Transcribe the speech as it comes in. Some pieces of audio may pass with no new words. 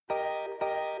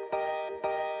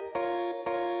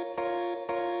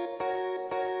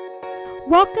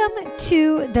Welcome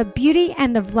to the Beauty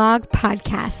and the Vlog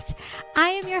podcast. I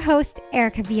am your host,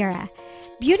 Erica Vieira.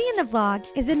 Beauty and the Vlog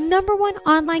is a #1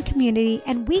 online community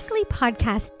and weekly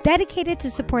podcast dedicated to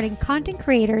supporting content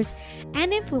creators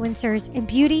and influencers in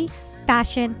beauty,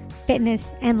 fashion,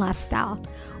 fitness, and lifestyle.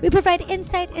 We provide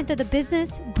insight into the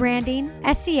business, branding,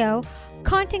 SEO,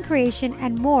 content creation,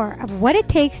 and more of what it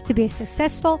takes to be a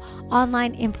successful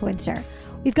online influencer.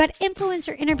 We've got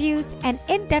influencer interviews and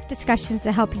in-depth discussions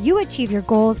to help you achieve your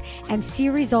goals and see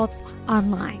results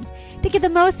online. To get the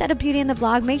most out of Beauty and the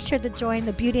Vlog, make sure to join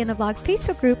the Beauty and the Vlog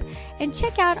Facebook group and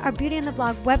check out our Beauty and the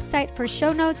Vlog website for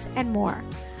show notes and more.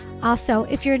 Also,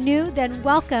 if you're new, then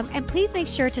welcome, and please make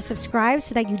sure to subscribe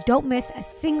so that you don't miss a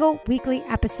single weekly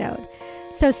episode.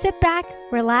 So sit back,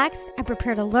 relax, and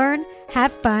prepare to learn,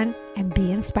 have fun, and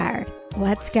be inspired.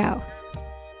 Let's go.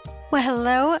 Well,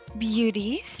 hello,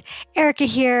 beauties. Erica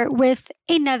here with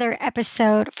another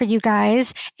episode for you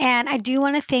guys. And I do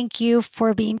want to thank you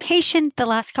for being patient the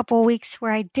last couple of weeks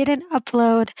where I didn't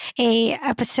upload a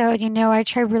episode. You know, I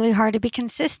try really hard to be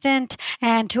consistent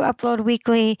and to upload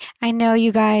weekly. I know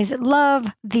you guys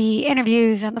love the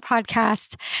interviews and the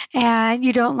podcast, and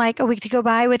you don't like a week to go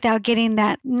by without getting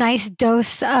that nice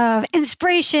dose of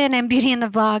inspiration and beauty in the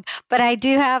vlog. But I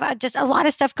do have just a lot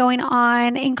of stuff going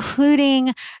on,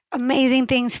 including amazing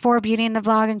things for Beauty in the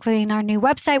Vlog, including our new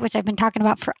website, which I've been talking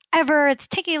about forever. It's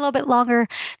taking a little bit longer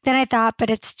than I thought, but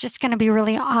it's just going to be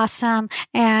really awesome.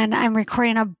 And I'm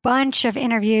recording a bunch of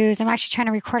interviews. I'm actually trying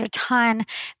to record a ton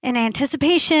in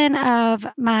anticipation of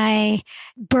my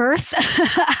birth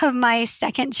of my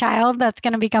second child that's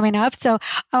going to be coming up. So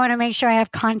I want to make sure I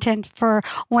have content for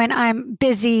when I'm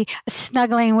busy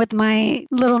snuggling with my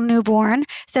little newborn.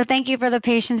 So thank you for the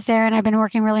patience there. And I've been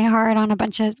working really hard on a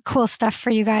bunch of cool stuff for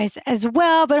you guys as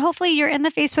well. But hopefully you're in the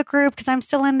Facebook group because I'm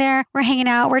still in there. We're hanging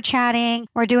out, we're chatting,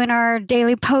 we're doing our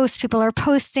daily posts. People are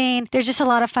posting. There's just a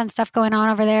lot of fun stuff going on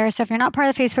over there. So if you're not part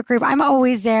of the Facebook group, I'm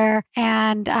always there.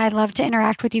 And I'd love to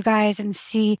interact with you guys and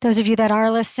see those of you that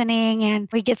are listening. And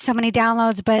we get so many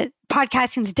downloads, but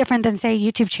podcasting is different than, say, a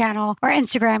YouTube channel or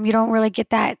Instagram. You don't really get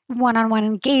that one-on-one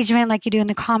engagement like you do in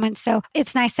the comments. So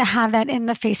it's nice to have that in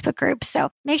the Facebook group. So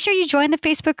make sure you join the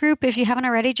Facebook group. If you haven't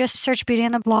already, just search Beauty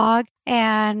in the Vlog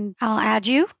and I'll add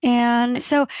you. And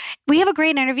so we have a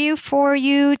great interview for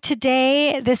you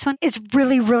today. This one is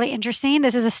really, really interesting.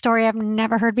 This is a story I've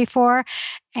never heard before.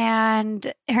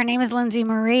 And her name is Lindsay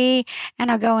Marie,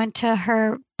 and I'll go into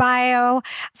her bio.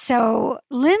 So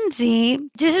Lindsay,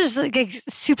 this is like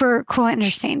super cool and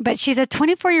interesting, but she's a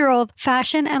 24-year-old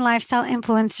fashion and lifestyle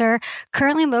influencer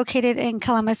currently located in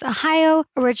Columbus, Ohio,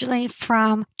 originally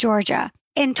from Georgia.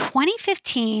 In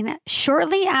 2015,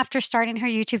 shortly after starting her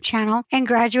YouTube channel and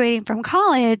graduating from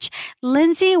college,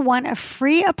 Lindsay won a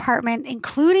free apartment,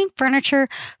 including furniture,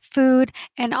 food,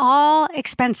 and all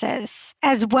expenses,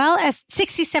 as well as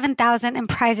 $67,000 in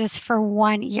prizes for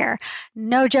 1 year.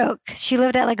 No joke. She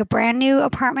lived at like a brand new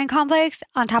apartment complex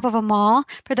on top of a mall.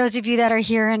 For those of you that are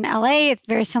here in LA, it's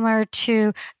very similar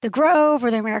to the Grove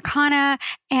or the Americana,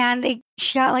 and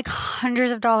she got like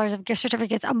hundreds of dollars of gift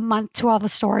certificates a month to all the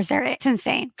stores there. It's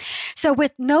insane. So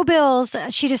with no bills,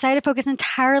 she decided to focus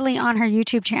entirely on her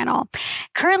YouTube channel.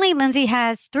 Currently, Lindsay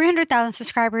has 300,000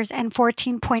 subscribers and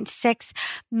 14.6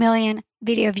 million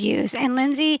video views. And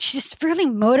Lindsay, she's just really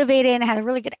motivated and had a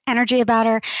really good energy about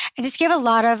her and just gave a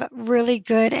lot of really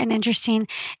good and interesting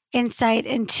insight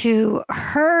into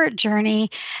her journey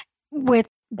with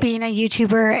being a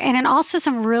YouTuber, and then also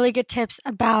some really good tips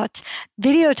about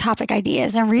video topic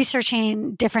ideas and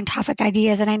researching different topic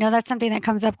ideas. And I know that's something that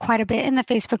comes up quite a bit in the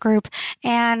Facebook group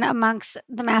and amongst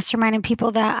the mastermind and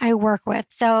people that I work with.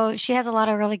 So she has a lot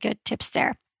of really good tips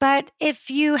there. But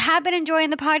if you have been enjoying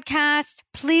the podcast,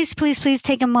 please, please, please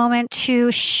take a moment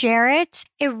to share it.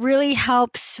 It really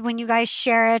helps when you guys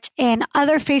share it in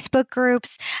other Facebook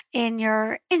groups, in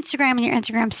your Instagram and your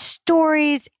Instagram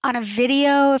stories, on a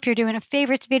video. If you're doing a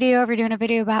favorites video, if you're doing a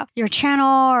video about your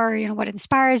channel or, what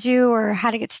inspires you or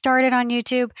how to get started on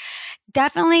YouTube,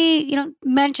 definitely,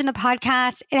 mention the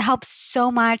podcast. It helps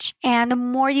so much. And the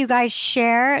more you guys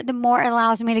share, the more it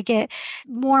allows me to get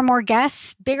more and more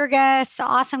guests, bigger guests,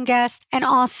 awesome guests, and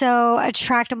also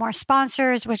attract more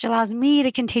sponsors, which allows me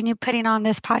to continue putting on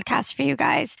this podcast for you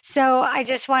guys. So I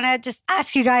just want to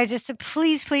ask you guys just to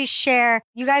please, please share.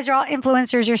 You guys are all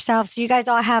influencers yourselves. So you guys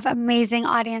all have amazing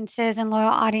audiences and loyal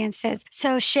audiences.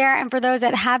 So share. And for those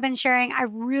that have been sharing, I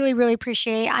really, really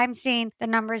appreciate. I'm seeing the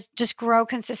numbers just grow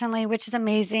consistently, which is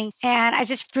amazing. And I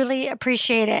just really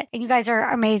appreciate it. And you guys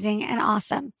are amazing and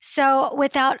awesome. So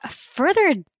without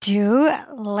further ado,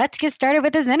 let's get started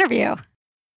with this interview.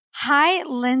 Hi,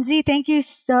 Lindsay. Thank you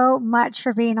so much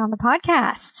for being on the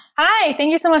podcast. Hi,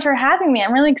 thank you so much for having me.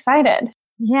 I'm really excited.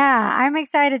 Yeah, I'm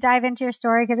excited to dive into your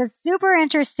story because it's super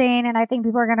interesting. And I think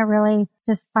people are going to really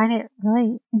just find it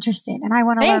really interesting. And I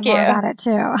want to learn more about it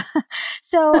too.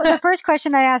 So the first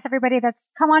question that I ask everybody that's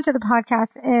come onto the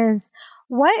podcast is,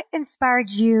 what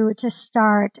inspired you to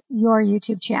start your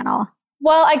YouTube channel?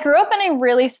 Well, I grew up in a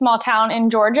really small town in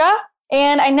Georgia.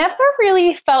 And I never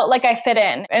really felt like I fit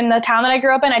in the town that I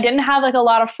grew up in. I didn't have like a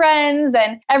lot of friends,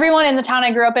 and everyone in the town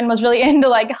I grew up in was really into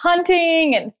like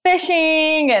hunting and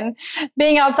fishing and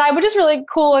being outside, which is really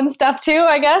cool and stuff too,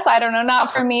 I guess. I don't know,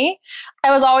 not for me. I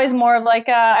was always more of like,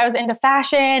 I was into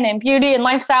fashion and beauty and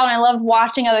lifestyle, and I loved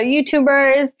watching other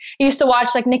YouTubers. I used to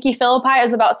watch like Nikki Phillippi. It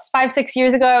was about 5-6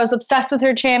 years ago. I was obsessed with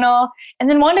her channel. And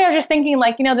then one day I was just thinking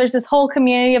like, there's this whole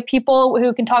community of people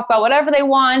who can talk about whatever they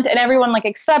want, and everyone like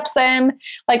accepts them.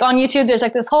 Like on YouTube, there's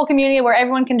like this whole community where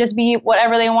everyone can just be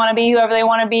whatever they want to be, whoever they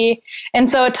want to be.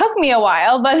 And so it took me a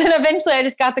while, but then eventually I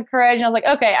just got the courage and I was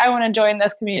like, okay, I want to join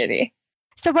this community.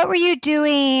 So what were you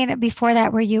doing before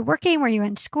that? Were you working? Were you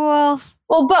in school?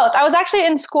 Well, both. I was actually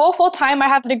in school full time. I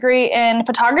have a degree in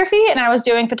photography, and I was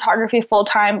doing photography full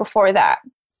time before that.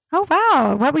 Oh,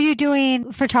 wow. What were you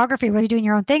doing photography? Were you doing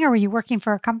your own thing, or were you working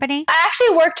for a company? I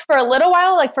actually worked for a little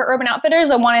while, like for Urban Outfitters,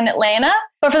 the one in Atlanta.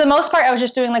 But for the most part, I was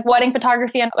just doing like wedding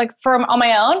photography and like on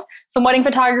my own. Some wedding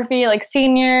photography, like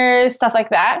seniors, stuff like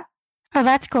that. Oh,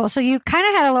 that's cool. So you kind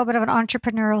of had a little bit of an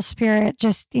entrepreneurial spirit,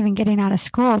 just even getting out of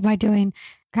school by doing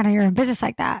kind of your own business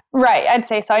like that. Right. I'd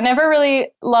say so. I never really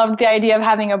loved the idea of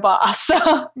having a boss.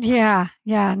 So Yeah.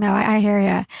 No, I hear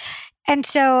you. And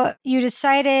so you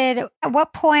decided, at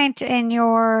what point in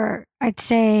your, I'd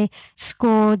say,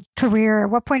 school career,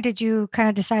 what point did you kind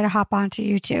of decide to hop onto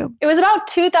YouTube? It was about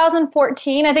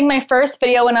 2014. I think my first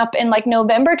video went up in like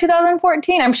November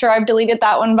 2014. I'm sure I've deleted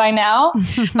that one by now.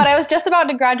 But I was just about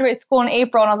to graduate school in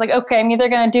April, and I was like, okay, I'm either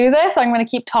going to do this or I'm going to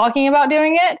keep talking about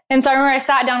doing it. And so I remember I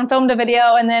sat down and filmed a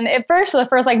video. And then at first, for the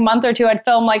first like month or two, I'd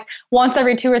film like once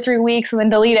every 2 or 3 weeks and then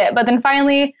delete it. But then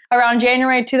finally, around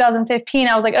January 2015,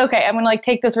 I was like, okay, I'm going to like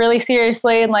take this really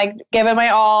seriously and like give it my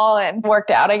all, and worked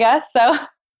out, I guess.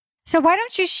 So why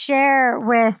don't you share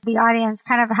with the audience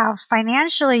kind of how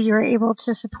financially you were able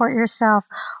to support yourself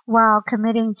while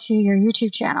committing to your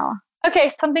YouTube channel? Okay,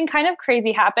 something kind of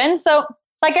crazy happened. So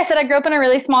like I said, I grew up in a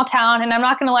really small town, and I'm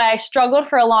not going to lie, I struggled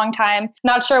for a long time.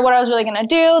 Not sure what I was really going to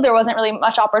do. There wasn't really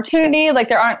much opportunity. Like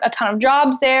there aren't a ton of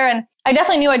jobs there. And I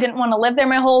definitely knew I didn't want to live there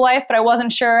my whole life, but I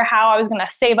wasn't sure how I was going to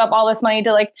save up all this money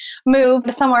to like move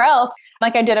to somewhere else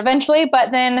like I did eventually.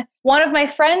 But then one of my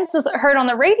friends heard on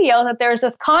the radio that there's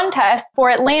this contest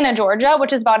for Atlanta, Georgia,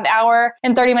 which is about an hour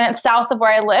and 30 minutes south of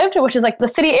where I lived, which is like the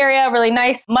city area, really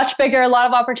nice, much bigger, a lot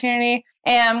of opportunity.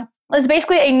 And it was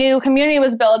basically a new community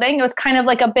was building. It was kind of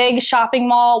like a big shopping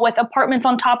mall with apartments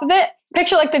on top of it.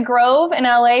 Picture like the Grove in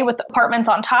LA with apartments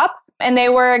on top. And they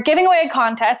were giving away a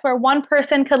contest where one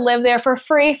person could live there for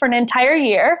free for an entire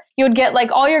year. You would get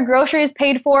like all your groceries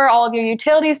paid for, all of your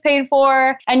utilities paid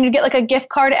for, and you'd get like a gift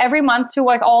card every month to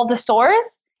like all the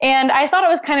stores. And I thought it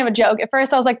was kind of a joke. At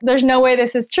first, I was like, there's no way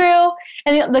this is true.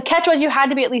 And the catch was you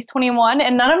had to be at least 21.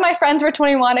 And none of my friends were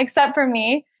 21 except for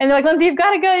me. And they're like, Lindsay, you've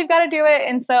got to go. You've got to do it.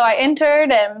 And so I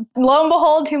entered. And lo and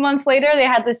behold, 2 months later, they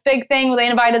had this big thing where they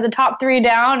invited the top 3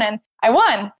 down. And I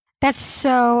won. That's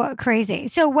so crazy.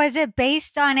 So was it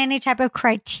based on any type of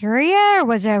criteria, or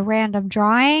was it a random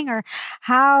drawing, or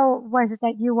how was it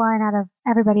that you won out of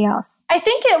everybody else? I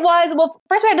think it was, well,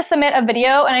 first we had to submit a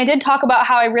video, and I did talk about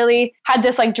how I really had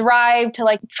this like drive to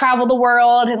like travel the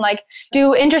world and like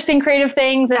do interesting creative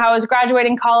things, and how I was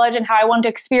graduating college and how I wanted to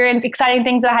experience exciting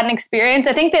things that I hadn't experienced.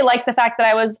 I think they liked the fact that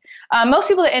I was, most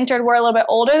people that entered were a little bit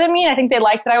older than me. I think they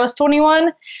liked that I was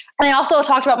 21. And I also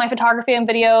talked about my photography and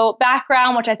video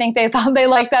background, which I think they thought they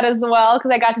liked that as well, because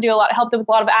I got to do help them with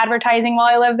a lot of advertising while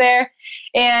I lived there.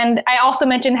 And I also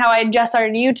mentioned how I had just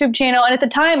started a YouTube channel. And at the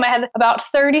time I had about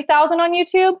 30,000 on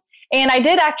YouTube. And I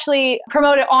did actually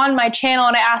promote it on my channel,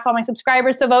 and I asked all my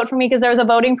subscribers to vote for me because there was a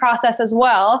voting process as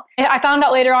well. I found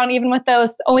out later on, even with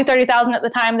those only 30,000 at the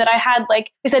time, that I had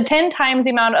like, they said 10 times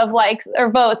the amount of likes or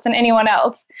votes than anyone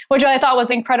else, which I thought was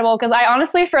incredible, because I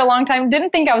honestly, for a long time,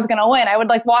 didn't think I was going to win. I would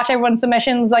like watch everyone's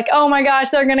submissions like, oh my gosh,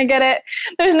 they're going to get it.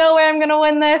 There's no way I'm going to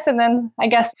win this. And then I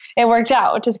guess it worked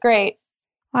out, which is great.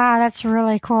 Wow, that's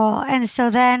really cool. And so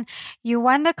then you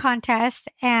won the contest,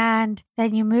 and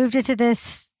then you moved into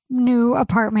this new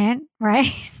apartment,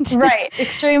 right? Right.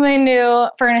 Extremely new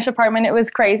furnished apartment. It was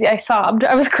crazy. I sobbed.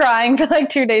 I was crying for like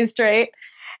 2 days straight.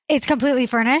 It's completely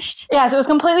furnished? Yes, it was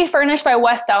completely furnished by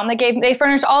West Elm. They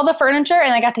furnished all the furniture,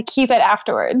 and I got to keep it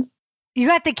afterwards. You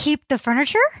got to keep the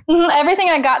furniture? Everything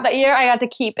I got that year, I got to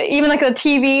keep it. Even like the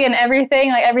TV and everything,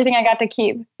 like everything I got to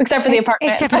keep, except for the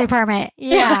apartment. Except for the apartment.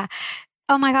 Yeah.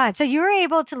 Oh my God. So you were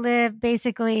able to live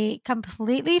basically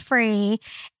completely free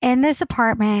in this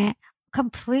apartment,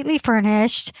 completely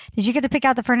furnished. Did you get to pick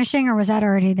out the furnishing or was that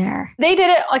already there? They did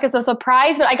it like it's a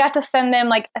surprise, but I got to send them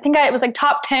like, I think it was like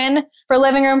top 10 for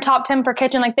living room, top 10 for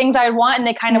kitchen, like things I would want. And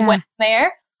they kind of went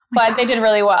there, but they did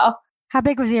really well. How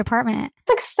big was the apartment? It's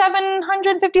like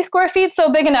 750 square feet.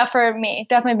 So big enough for me.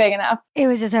 Definitely big enough. It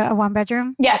was just a one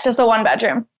bedroom? Yes, just a one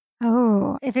bedroom.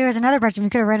 Oh, if it was another bedroom,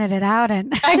 you could have rented it out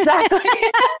and exactly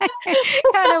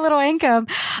got a little income.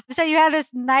 So you had this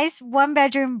nice one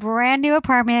bedroom, brand new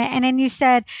apartment. And then you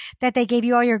said that they gave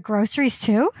you all your groceries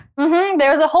too? There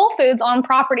was a Whole Foods on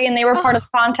property and they were part of the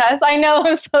contest. I know, it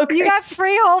was so crazy. You got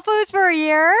free Whole Foods for a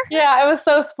year? Yeah, I was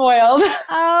so spoiled.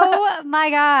 Oh my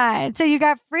God. So you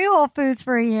got free Whole Foods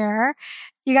for a year.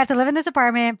 You got to live in this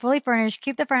apartment, fully furnished,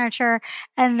 keep the furniture,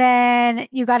 and then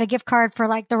you got a gift card for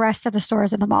like the rest of the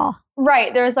stores in the mall.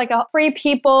 Right. There's like a Free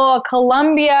People, a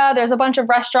Columbia. There's a bunch of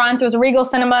restaurants. There was Regal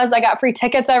Cinemas. I got free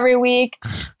tickets every week.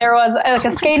 There was like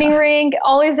a skating rink,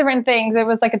 all these different things. It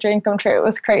was like a dream come true. It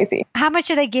was crazy. How much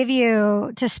did they give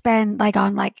you to spend like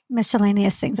on like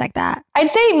miscellaneous things like that? I'd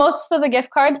say most of the gift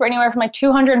cards were anywhere from like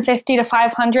 250 to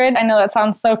 500. I know that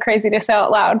sounds so crazy to say out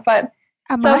loud, but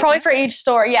so probably for each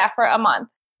store. Yeah, for a month.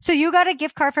 So you got a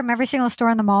gift card from every single store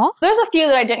in the mall? There's a few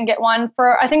that I didn't get one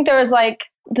for. I think there's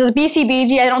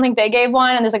BCBG. I don't think they gave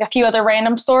one. And there's like a few other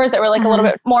random stores that were like a little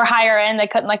bit more higher end. They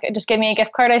couldn't like just give me a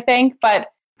gift card, I think. But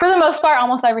for the most part,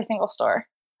 almost every single store.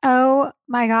 Oh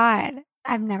my God.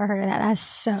 I've never heard of that. That's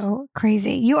so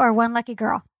crazy. You are one lucky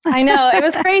girl. I know. It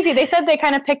was crazy. They said they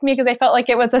kind of picked me because they felt like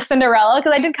it was a Cinderella.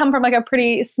 Because I did come from like a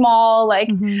pretty small, like,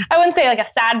 I wouldn't say like a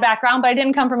sad background, but I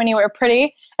didn't come from anywhere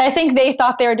pretty. And I think they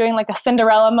thought they were doing like a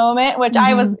Cinderella moment, which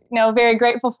I was, very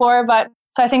grateful for. But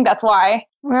so I think that's why.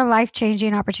 What a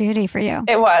life-changing opportunity for you.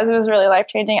 It was really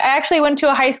life-changing. I actually went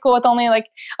to a high school with only like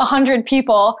 100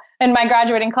 people in my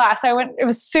graduating class. It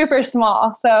was super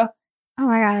small. So. Oh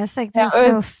my God, that's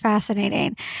so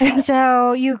fascinating.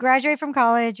 So you graduated from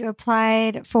college, you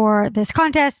applied for this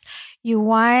contest, you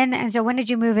won. And so when did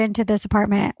you move into this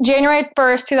apartment? January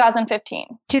 1st,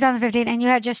 2015. 2015. And you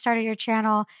had just started your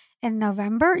channel in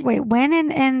November? Wait, when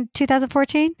in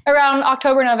 2014? Around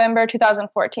October, November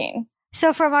 2014.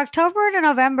 So from October to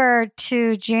November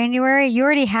to January, you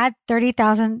already had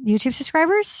 30,000 YouTube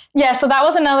subscribers? Yeah, so that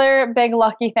was another big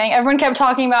lucky thing. Everyone kept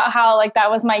talking about how like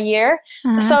that was my year.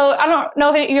 So I don't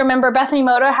know if you remember, Bethany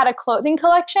Moto had a clothing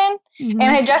collection. And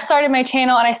I just started my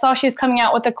channel and I saw she was coming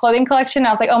out with the clothing collection. I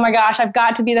was like, oh my gosh, I've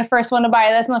got to be the first one to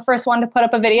buy this and the first one to put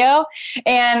up a video.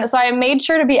 And so I made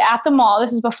sure to be at the mall.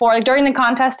 This is before, like during the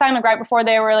contest time, like right before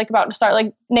they were like about to start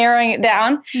like narrowing it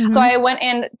down. So I went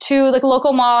into like a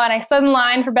local mall and I stood in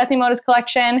line for Bethany Moto's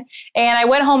collection. And I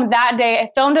went home that day. I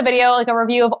filmed a video, like a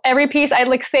review of every piece. I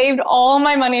like saved all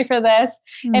my money for this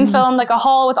and filmed like a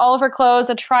haul with all of her clothes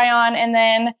to try on. And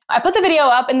then I put the video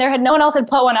up and no one else had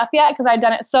put one up yet because I'd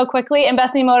done it so quickly. And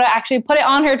Bethany Moto actually put it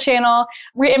on her channel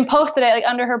and posted it like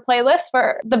under her playlist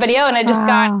for the video. And it just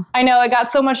it got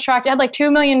so much traction. It had like 2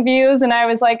 million views. And I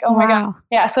was like, oh my God.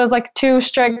 Yeah. So it was like 2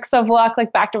 streaks of luck,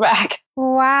 like back to back.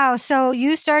 Wow. So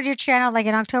you started your channel like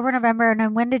in October, November. And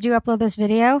then when did you upload this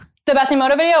video? The Bethany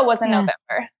Moto video was in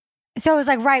November. So it was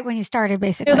like right when you started,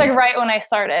 basically. It was like right when I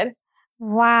started.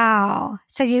 Wow.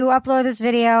 So you upload this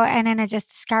video and then it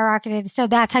just skyrocketed. So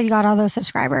that's how you got all those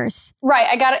subscribers. Right.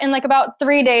 I got it in like about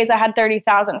 3 days. I had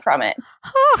 30,000 from it.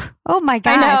 Oh my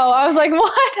gosh. I know. I was like,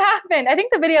 what happened? I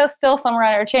think the video is still somewhere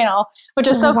on her channel, which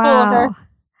is so cool of her.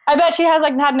 I bet she has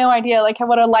like had no idea like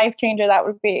what a life changer that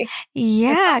would be.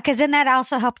 Yeah. Because then that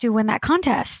also helped you win that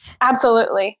contest.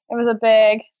 Absolutely. It was a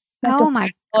big. Oh my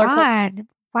God.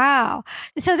 Wow.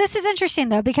 So this is interesting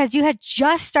though, because you had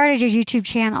just started your YouTube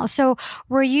channel. So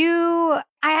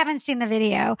I haven't seen the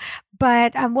video,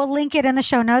 but we'll link it in the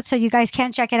show notes so you guys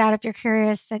can check it out if you're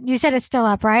curious. You said it's still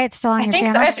up, right? It's still on your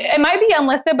channel? I think so. It might be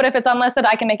unlisted, but if it's unlisted,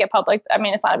 I can make it public. I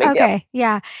mean, it's not a big deal. Okay.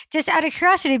 Yeah. Just out of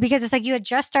curiosity, because it's like you had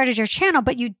just started your channel,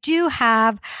 but you do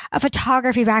have a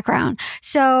photography background.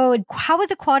 So how was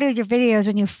the quality of your videos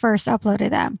when you first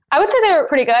uploaded them? I would say they were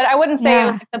pretty good. I wouldn't say it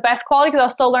was like the best quality because I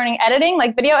was still learning editing,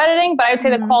 like video editing, but I would say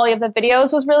the quality of the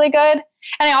videos was really good.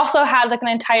 And I also had like an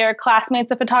entire classmates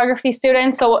of photography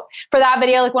students. So for that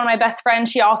video, like one of my best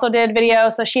friends, she also did video.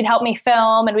 So she'd help me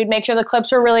film and we'd make sure the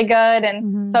clips were really good.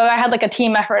 And so I had like a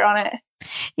team effort on it.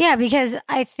 Yeah, because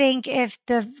I think if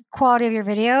the quality of your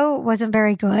video wasn't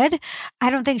very good, I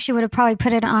don't think she would have probably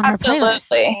put it on her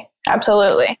playlist.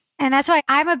 Absolutely. And that's why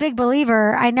I'm a big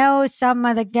believer. I know some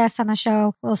of the guests on the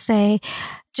show will say,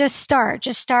 just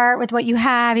start with what you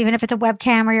have, even if it's a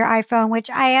webcam or your iPhone, which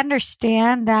I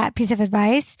understand that piece of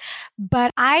advice.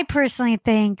 But I personally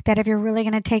think that if you're really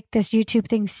going to take this YouTube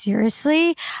thing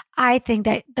seriously, I think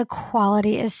that the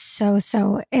quality is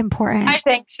so important. I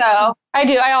think so. I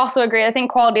do. I also agree. I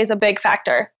think quality is a big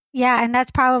factor. Yeah. And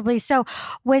that's probably so.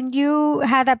 When you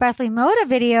had that Bethany Moda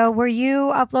video, were you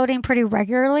uploading pretty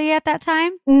regularly at that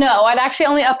time? No, I'd actually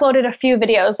only uploaded a few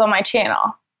videos on my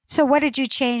channel. So what did you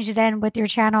change then with your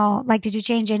channel? Like, did you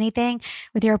change anything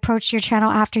with your approach to your channel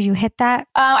after you hit that?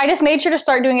 I just made sure to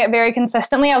start doing it very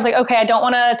consistently. I was like, okay, I don't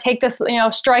want to take this,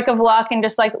 strike of luck and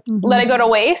just like let it go to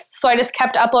waste. So I just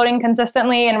kept uploading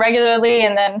consistently and regularly.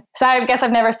 And then, so I guess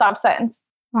I've never stopped since.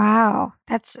 Wow.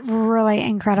 That's really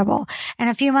incredible. And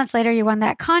a few months later, you won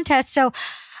that contest. So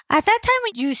at that time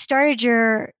when you started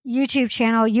your YouTube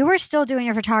channel, you were still doing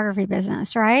your photography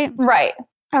business, right? Right.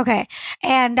 Okay.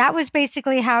 And that was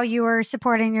basically how you were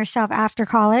supporting yourself after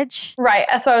college? Right.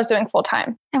 That's what I was doing full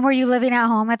time. And were you living at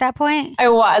home at that point? I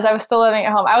was still living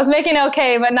at home. I was making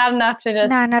okay, but not enough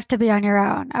to be on your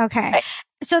own. Okay. Right.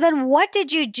 So then what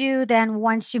did you do then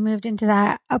once you moved into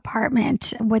that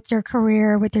apartment with your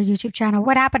career, with your YouTube channel?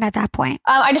 What happened at that point?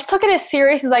 I just took it as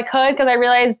serious as I could because I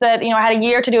realized that, I had a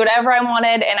year to do whatever I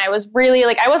wanted. And I was really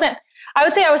I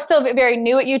would say I was still very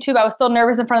new at YouTube. I was still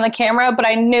nervous in front of the camera, but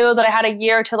I knew that I had a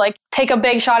year to take a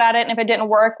big shot at it. And if it didn't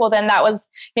work, well, then that was,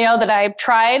 that I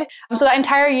tried. So that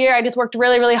entire year, I just worked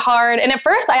really, really hard. And at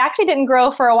first, I actually didn't grow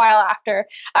for a while after.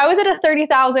 I was at a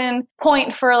 30,000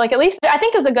 point for at least, I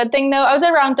think it was a good thing though. I was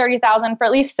at around 30,000 for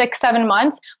at least 6-7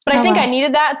 months, but I think I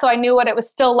needed that. So I knew what it was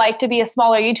still like to be a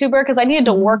smaller YouTuber because I needed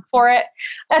to work for it.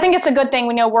 I think it's a good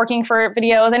thing, working for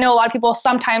videos. I know a lot of people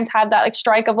sometimes have that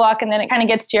strike of luck and then it kind of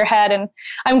gets to your head. And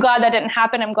I'm glad that didn't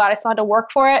happen. I'm glad I still had to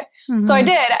work for it. So I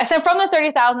did. So from the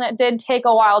 30,000, it did take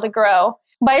a while to grow,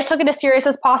 but I just took it as serious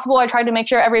as possible. I tried to make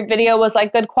sure every video was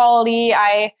good quality.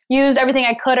 I used everything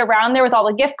I could around there with all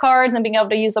the gift cards and being able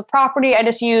to use the property. I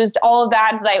just used all of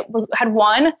that I had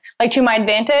won to my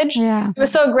advantage. Yeah. It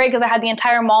was so great because I had the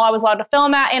entire mall I was allowed to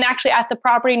film at, and actually at the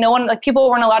property, no one, people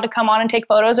weren't allowed to come on and take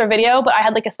photos or video, but I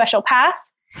had a special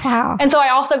pass. Wow. And so I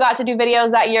also got to do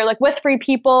videos that year, with free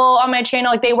people on my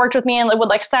channel. They worked with me and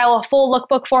would style a full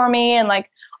lookbook for me. And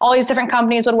all these different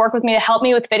companies would work with me to help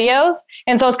me with videos.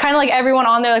 And so it's kind of everyone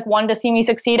on there wanted to see me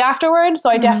succeed afterwards. So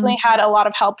I definitely had a lot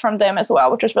of help from them as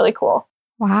well, which was really cool.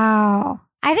 Wow.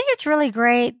 I think it's really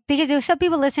great because there's some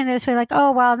people listening to this way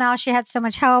oh, well, now she had so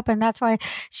much help and that's why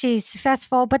she's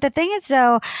successful. But the thing is,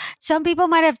 though, some people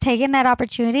might have taken that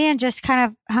opportunity and just kind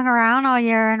of hung around all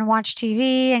year and watched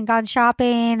TV and gone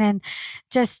shopping and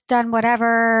just done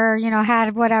whatever,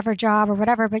 had whatever job or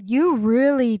whatever. But you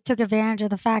really took advantage of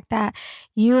the fact that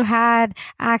you had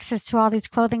access to all these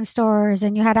clothing stores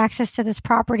and you had access to this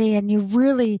property and you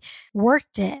really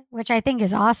worked it, which I think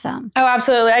is awesome. Oh,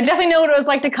 absolutely. I definitely know what it was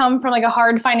like to come from a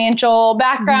hard financial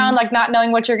background, not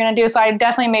knowing what you're going to do. So I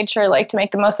definitely made sure to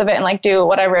make the most of it and do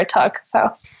whatever it took.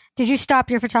 So did you stop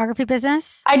your photography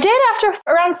business? I did after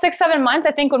around 6-7 months.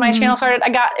 I think when my channel started,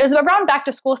 it was around back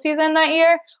to school season that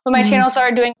year when my channel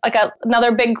started doing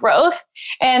another big growth.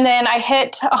 And then I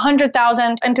hit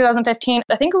 100,000 in 2015.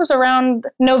 I think it was around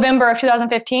November of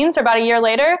 2015. So about a year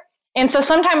later. And so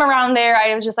sometime around there,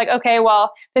 I was just okay,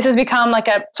 well, this has become a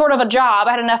sort of a job.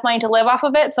 I had enough money to live off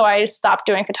of it. So I stopped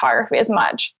doing photography as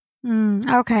much.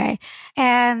 Okay.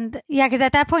 And yeah, because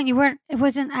at that point it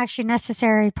wasn't actually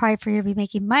necessary probably for you to be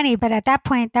making money. But at that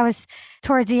point, that was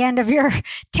towards the end of your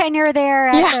tenure there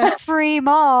at the free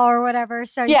mall or whatever.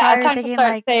 So you time thinking to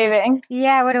start saving.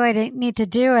 Yeah, what do I need to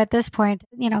do at this point,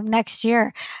 next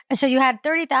year? So you had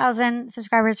 30,000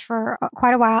 subscribers for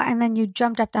quite a while and then you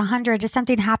jumped up to 100. Did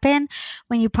something happen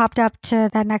when you popped up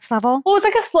to that next level? Well, it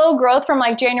was a slow growth from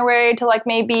January to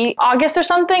maybe August or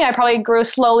something. I probably grew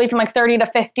slowly from 30 to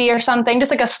 50 or something,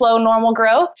 just a slow, normal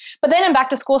growth. But then in back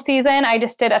to school season, I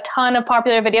just did a ton of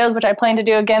popular videos, which I plan to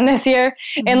do again this year.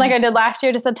 And like I did last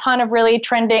year, just a ton of really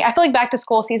trending. I feel like back to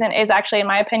school season is actually, in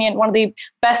my opinion, one of the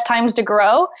best times to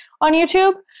grow on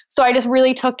YouTube. So I just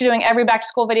really took to doing every back to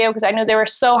school video because I knew they were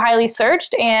so highly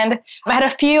searched. And I had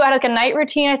a night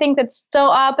routine, I think that's still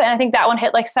up. And I think that one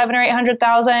hit 700,000 or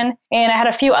 800,000. And I had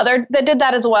a few other that did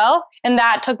that as well. And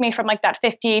that took me from that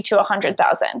 50 to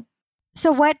 100,000.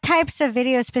 So what types of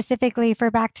videos specifically for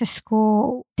back to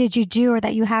school did you do or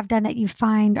that you have done that you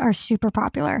find are super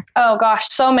popular? Oh gosh,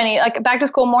 so many. Like back to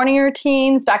school morning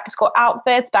routines, back to school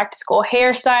outfits, back to school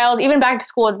hairstyles, even back to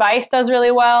school advice does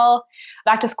really well.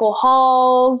 Back to school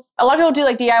hauls. A lot of people do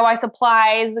like DIY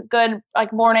supplies, good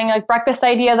like morning like breakfast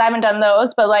ideas. I haven't done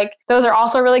those, but like those are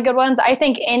also really good ones. I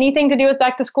think anything to do with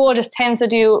back to school just tends to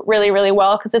do really, really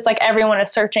well because it's like everyone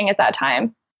is searching at that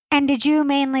time. And did you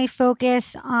mainly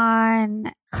focus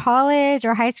on college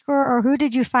or high school, or who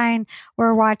did you find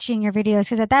were watching your videos?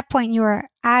 Because at that point you were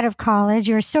out of college.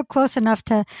 You were still close enough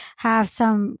to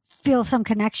feel some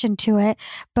connection to it.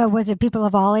 But was it people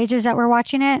of all ages that were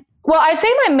watching it? Well, I'd say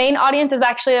my main audience is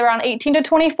actually around 18 to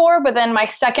 24, but then my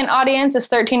second audience is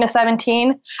 13 to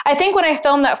 17. I think when I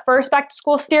filmed that first back to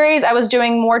school series, I was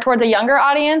doing more towards a younger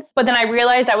audience, but then I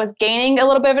realized I was gaining a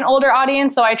little bit of an older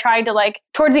audience. So I tried to like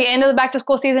towards the end of the back to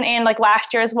school season and like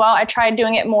last year as well, I tried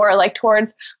doing it more like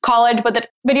towards college, but the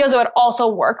videos that would also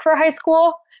work for high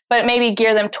school, but maybe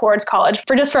gear them towards college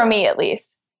for me at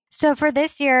least. So for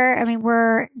this year, I mean,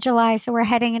 we're July, so we're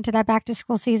heading into that back to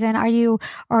school season. Are you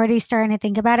already starting to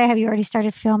think about it? Have you already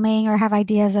started filming or have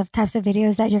ideas of types of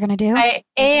videos that you're going to do? I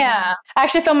am. I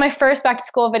actually filmed my first back to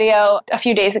school video a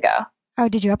few days ago. Oh,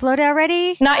 did you upload it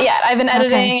already? Not yet. I've been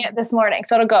editing it this morning,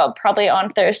 so it'll go up probably on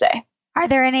Thursday. Are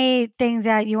there any things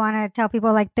that you want to tell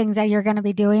people, like things that you're going to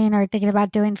be doing or thinking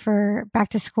about doing for back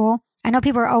to school? I know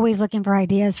people are always looking for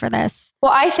ideas for this.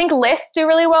 Well, I think lists do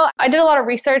really well. I did a lot of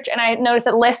research and I noticed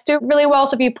that lists do really well.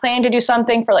 So if you plan to do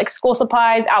something for like school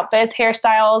supplies, outfits,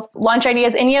 hairstyles, lunch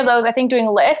ideas, any of those, I think doing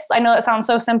lists, I know that sounds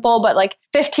so simple, but like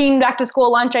 15 back to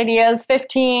school lunch ideas,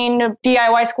 15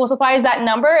 DIY school supplies, that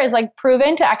number is like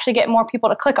proven to actually get more people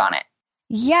to click on it.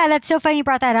 Yeah, that's so funny you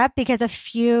brought that up because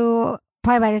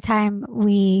probably by the time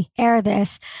we air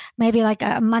this, maybe like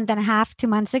a month and a half, 2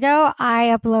 months ago,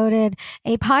 I uploaded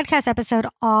a podcast episode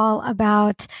all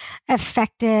about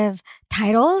effective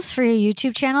titles for your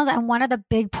YouTube channels. And one of the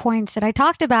big points that I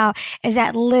talked about is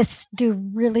that lists do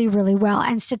really, really well.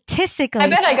 And statistically, I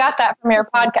bet I got that from your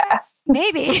podcast.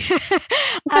 Maybe.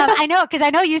 I know, because I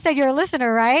know you said you're a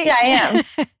listener, right? Yeah, I am.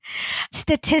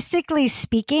 Statistically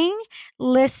speaking,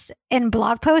 lists in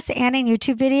blog posts and in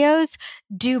YouTube videos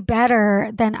do better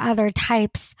than other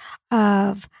types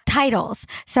of titles.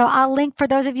 So I'll link for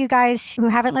those of you guys who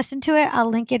haven't listened to it, I'll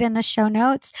link it in the show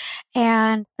notes.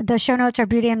 And the show notes are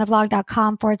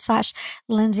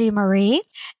beautyandthevlog.com/Lindsay Marie.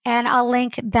 And I'll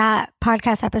link that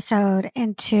podcast episode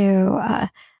into,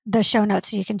 the show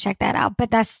notes so you can check that out. But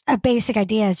that's a basic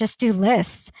idea is just do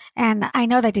lists. And I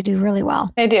know that they do really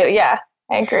well. They do. Yeah,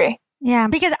 I agree. Yeah,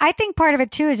 because I think part of it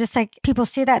too is just like people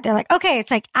see that they're like, okay, it's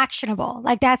like actionable.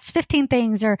 Like that's 15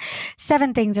 things or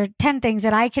 7 things or 10 things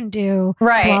that I can do.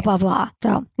 Right. Blah, blah, blah.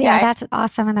 So yeah, that's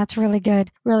awesome. And that's really good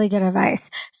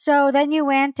advice. So then you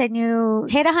went and you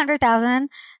hit 100,000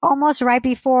 almost right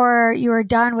before you were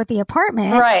done with the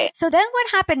apartment. Right. So then what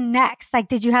happened next? Like,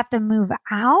 did you have to move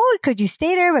out? Could you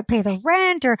stay there but pay the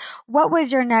rent, or what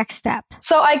was your next step?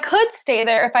 So I could stay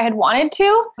there if I had wanted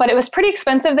to, but it was pretty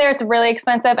expensive there. It's really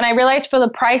expensive. And I realized for the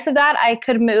price of that, I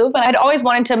could move. And I'd always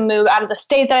wanted to move out of the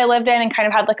state that I lived in and kind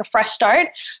of had like a fresh start.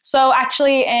 So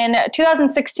actually in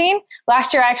 2016,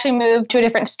 last year, I actually moved to a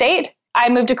different state. I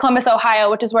moved to Columbus, Ohio,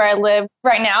 which is where I live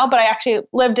right now, but I actually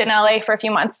lived in LA for a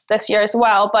few months this year as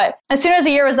well. But as soon as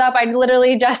the year was up, I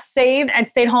literally just saved. I'd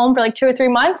stayed home for like 2 or 3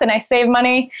 months and I saved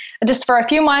money just for a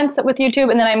few months with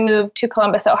YouTube. And then I moved to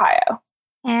Columbus, Ohio.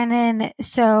 And then,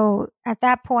 so at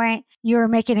that point, you were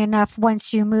making enough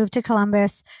once you moved to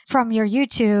Columbus from your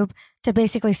YouTube to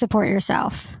basically support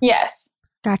yourself. Yes.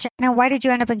 Gotcha. Now, why did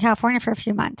you end up in California for a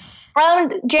few months?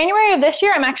 Around January of this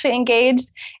year, I'm actually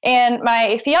engaged, and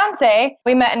my fiance,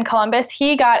 we met in Columbus.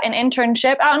 He got an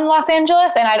internship out in Los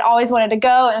Angeles, and I'd always wanted to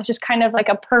go, and it was just kind of like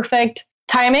a perfect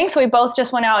timing. So we both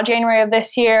just went out January of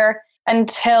this year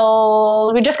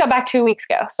until we just got back 2 weeks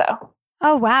ago. So.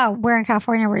 Oh, wow. Where in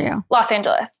California were you? Los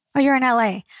Angeles. Oh, you're in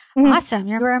LA. Mm-hmm. Awesome.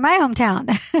 You were in my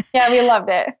hometown. Yeah, we loved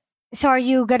it. So are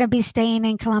you going to be staying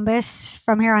in Columbus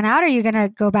from here on out, or are you going to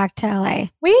go back to LA?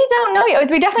 We don't know yet.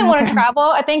 We definitely want to travel.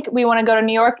 I think we want to go to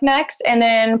New York next, and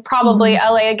then probably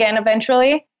LA again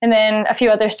eventually, and then a few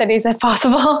other cities if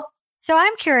possible. So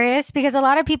I'm curious because a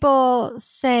lot of people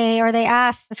say, or they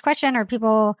ask this question, or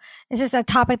this is a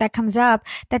topic that comes up,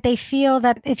 that they feel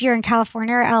that if you're in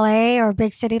California or LA or a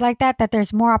big city like that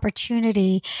there's more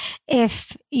opportunity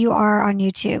if you are on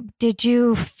YouTube. Did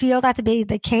you feel that to be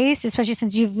the case, especially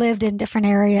since you've lived in different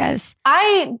areas?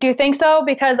 I do think so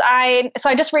because I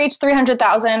just reached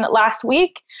 300,000 last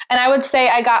week. And I would say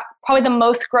I got probably the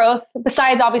most growth,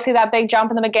 besides obviously that big jump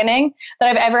in the beginning, that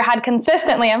I've ever had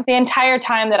consistently the entire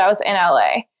time that I was in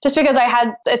LA. Just because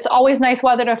it's always nice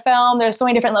weather to film. There's so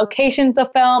many different locations to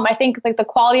film. I think like the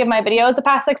quality of my videos the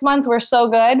past 6 months were so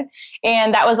good.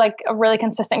 And that was like a really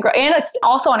consistent growth. And it's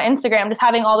also on Instagram, just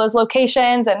having all those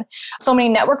locations and so many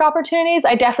network opportunities.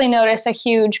 I definitely noticed a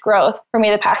huge growth for me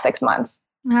the past 6 months.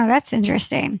 Oh, that's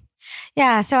interesting.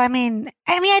 Yeah. So, I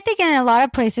think in a lot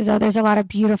of places, there's a lot of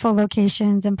beautiful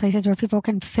locations and places where people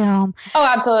can film. Oh,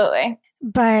 absolutely.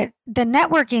 But the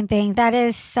networking thing, that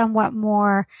is somewhat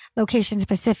more location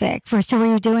specific. So were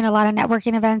you doing a lot of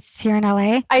networking events here in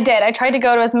LA? I did. I tried to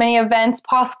go to as many events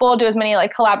possible, do as many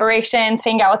like collaborations,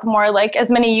 hang out with more like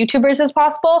as many YouTubers as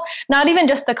possible. Not even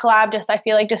just the collab, I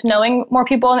feel like just knowing more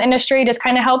people in the industry just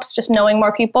kind of helps, just knowing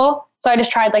more people. So I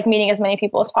just tried like meeting as many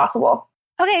people as possible.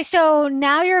 Okay, so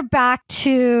now you're back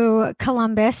to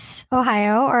Columbus,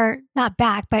 Ohio, or not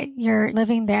back, but you're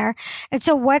living there. And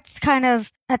so what's kind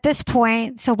of at this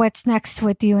point, so what's next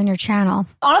with you and your channel?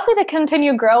 Honestly, to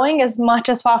continue growing as much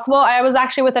as possible. I was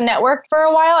actually with a network for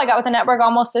a while. I got with a network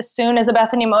almost as soon as the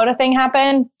Bethany Moda thing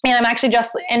happened. And I'm actually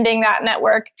just ending that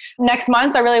network next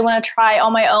month. So I really want to try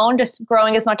on my own, just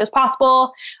growing as much as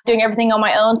possible, doing everything on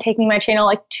my own, taking my channel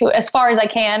like to as far as I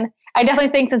can. I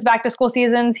definitely think since back to school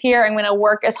season's here, I'm going to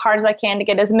work as hard as I can to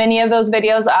get as many of those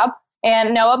videos up.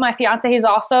 And Noah, my fiance, he's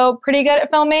also pretty good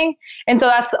at filming. And so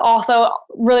that's also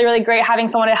really, really great having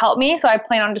someone to help me. So I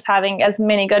plan on just having as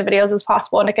many good videos as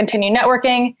possible and to continue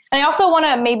networking. And I also want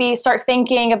to maybe start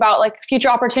thinking about like future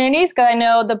opportunities, because I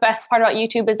know the best part about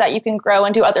YouTube is that you can grow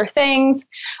and do other things.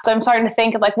 So I'm starting to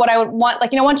think of like what I would want,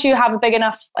 like, once you have a big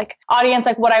enough like audience,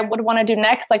 like what I would want to do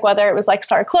next, like whether it was like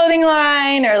start a clothing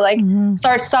line or like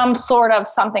start some sort of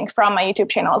something from my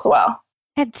YouTube channel as well.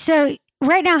 And so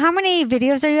right now, how many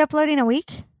videos are you uploading a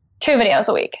week? 2 videos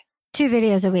a week. 2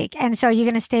 videos a week. And so you're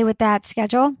going to stay with that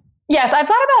schedule? Yes, I've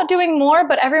thought about doing more,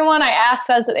 but everyone I ask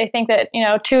says that they think that,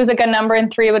 2 is a good number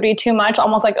and 3 would be too much,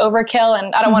 almost like overkill,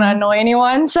 and I don't want to annoy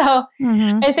anyone. So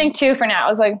I think 2 for now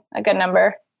is like a good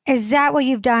number. Is that what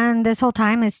you've done this whole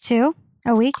time, is 2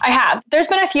 a week? I have. There's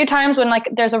been a few times when like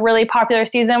there's a really popular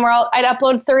season where I'd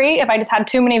upload 3 if I just had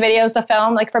too many videos to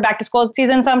film, like for back to school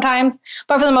season sometimes.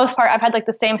 But for the most part, I've had like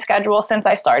the same schedule since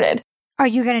I started. Are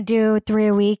you going to do 3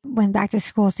 a week when back to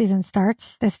school season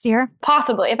starts this year?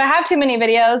 Possibly. If I have too many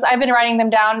videos, I've been writing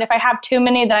them down. If I have too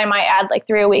many, then I might add like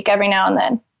 3 a week every now and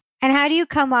then. And how do you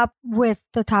come up with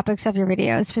the topics of your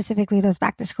videos, specifically those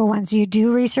back to school ones? Do you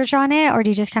do research on it, or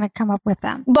do you just kind of come up with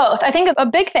them? Both. I think a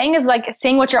big thing is like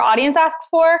seeing what your audience asks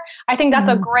for. I think that's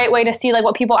a great way to see like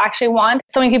what people actually want.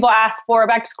 So many people ask for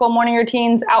back to school morning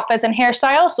routines, outfits, and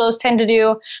hairstyles. So those tend to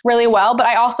do really well. But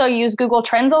I also use Google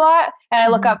Trends a lot, and I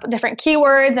look up different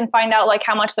keywords and find out like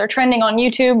how much they're trending on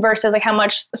YouTube versus like how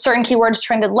much certain keywords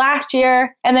trended last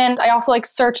year. And then I also like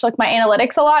search like my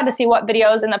analytics a lot to see what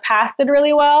videos in the past did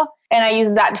really well. And I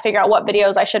use that to figure out what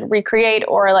videos I should recreate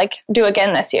or like do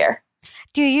again this year.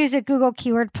 Do you use a Google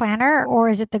Keyword Planner, or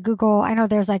is it the Google? I know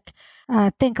there's like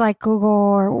Think Like Google,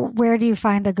 or where do you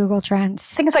find the Google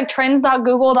Trends? I think it's like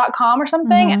trends.google.com or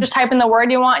something. And just type in the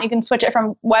word you want. And you can switch it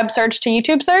from web search to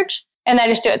YouTube search. And I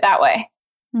just do it that way.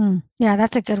 Yeah,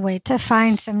 that's a good way to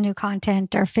find some new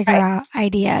content or figure out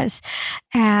ideas.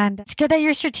 And it's good that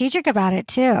you're strategic about it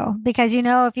too, because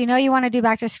if you want to do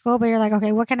back to school, but you're like,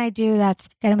 okay, what can I do that's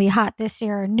going to be hot this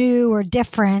year or new or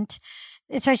different?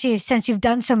 Especially since you've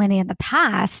done so many in the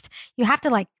past, you have to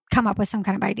like come up with some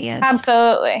kind of ideas.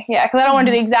 Absolutely. Yeah. Because I don't want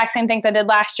to do the exact same things I did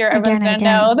last year. Everyone's going to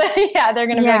know that, they're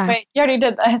going to be like, wait, you already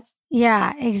did this.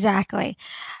 Yeah, exactly.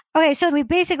 Okay, so we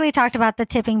basically talked about the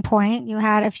tipping point. You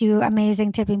had a few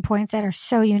amazing tipping points that are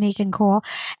so unique and cool.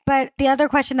 But the other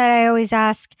question that I always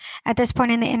ask at this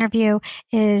point in the interview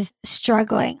is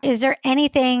struggling. Is there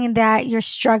anything that you're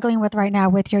struggling with right now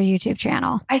with your YouTube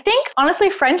channel? I think, honestly,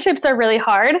 friendships are really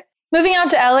hard. Moving out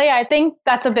to LA, I think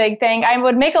that's a big thing. I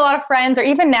would make a lot of friends, or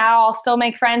even now I'll still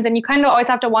make friends. And you kind of always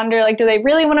have to wonder, like, do they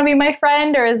really want to be my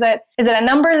friend, or is it a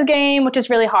numbers game, which is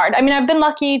really hard. I mean, I've been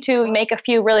lucky to make a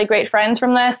few really great friends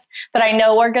from this that I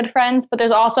know are good friends, but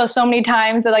there's also so many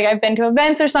times that like I've been to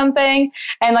events or something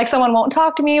and like someone won't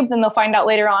talk to me, but then they'll find out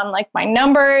later on like my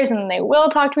numbers and they will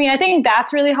talk to me. I think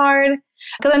that's really hard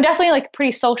because I'm definitely like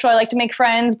pretty social. I like to make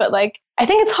friends, but like I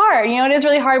think it's hard. It is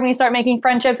really hard when you start making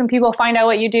friendships and people find out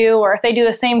what you do, or if they do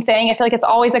the same thing. I feel like it's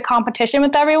always a competition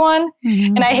with everyone.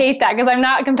 And I hate that because I'm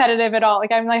not competitive at all.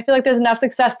 Like I feel like there's enough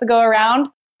success to go around.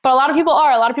 But a lot of people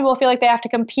are. A lot of people feel like they have to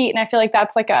compete. And I feel like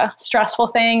that's like a stressful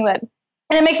thing and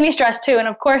it makes me stressed too. And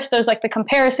of course, there's like the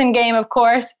comparison game, of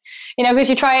course, because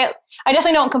you try it. I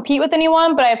definitely don't compete with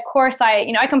anyone, but of course I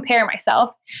compare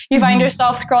myself. You find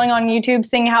yourself scrolling on YouTube,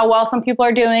 seeing how well some people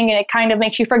are doing, and it kind of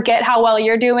makes you forget how well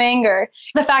you're doing, or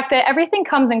the fact that everything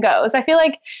comes and goes. I feel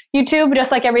like YouTube,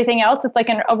 just like everything else, it's like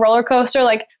a roller coaster.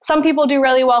 Like some people do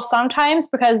really well sometimes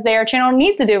because their channel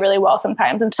needs to do really well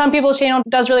sometimes. And some people's channel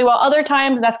does really well other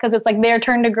times. And that's because it's like their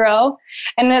turn to grow.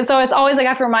 And so it's always like I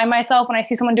have to remind myself when I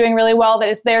see someone doing really well that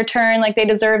it's their turn, like they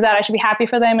deserve that. I should be happy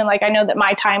for them. And like I know that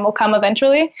my time will come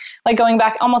eventually. Like going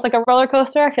back almost like a roller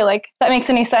coaster. I feel like that makes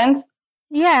any sense.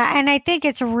 Yeah. And I think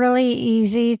it's really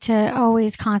easy to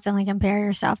always constantly compare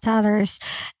yourself to others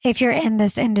if you're in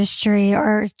this industry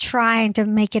or trying to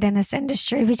make it in this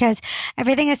industry, because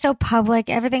everything is so public,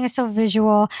 everything is so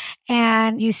visual,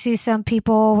 and you see some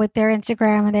people with their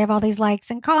Instagram and they have all these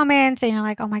likes and comments and you're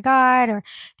like, oh my God, or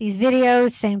these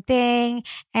videos, same thing.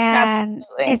 And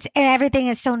everything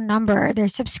is so numbered.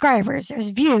 There's subscribers, there's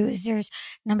views, there's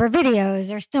number of videos,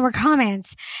 there's number of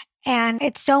comments. And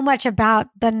it's so much about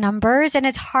the numbers, and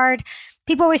it's hard.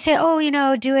 People always say, oh,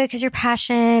 do it because you're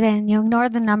passionate and you ignore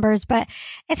the numbers, but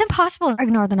it's impossible to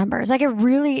ignore the numbers. Like it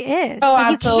really is. Oh,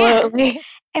 like, absolutely.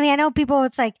 I mean, I know people,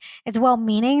 it's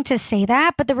well-meaning to say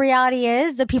that, but the reality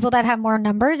is the people that have more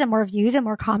numbers and more views and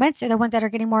more comments, they're the ones that are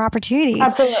getting more opportunities.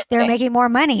 Absolutely. They're making more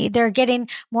money. They're getting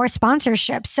more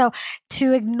sponsorships. So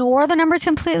to ignore the numbers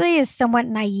completely is somewhat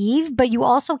naive, but you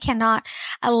also cannot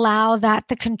allow that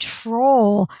to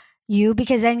control you,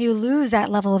 because then you lose that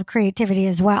level of creativity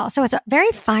as well. So it's a very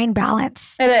fine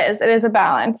balance. It is a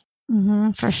balance.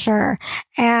 For sure.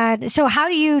 And so how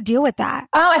do you deal with that?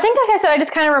 I think, like I said, I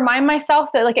just kind of remind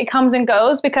myself that like it comes and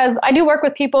goes, because I do work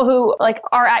with people who like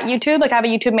are at YouTube. Like I have a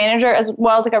YouTube manager as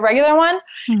well as like a regular one.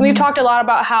 And we've talked a lot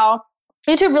about how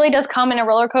YouTube really does come in a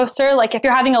roller coaster. Like if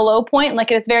you're having a low point,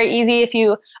 like it's very easy if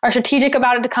you are strategic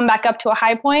about it to come back up to a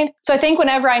high point. So I think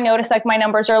whenever I notice like my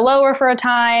numbers are lower for a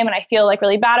time and I feel like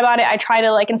really bad about it, I try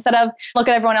to like, instead of look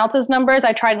at everyone else's numbers,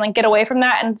 I try to like get away from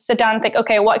that and sit down and think,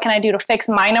 okay, what can I do to fix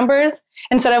my numbers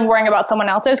instead of worrying about someone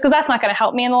else's? Because that's not going to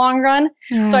help me in the long run.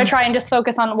 So I try and just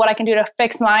focus on what I can do to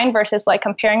fix mine versus like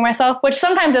comparing myself, which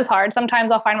sometimes is hard.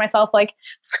 Sometimes I'll find myself like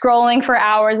scrolling for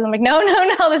hours and I'm like, no,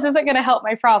 this isn't going to help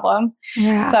my problem.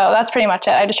 Yeah. So that's pretty much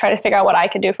it. I just try to figure out what I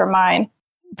could do for mine.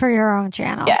 For your own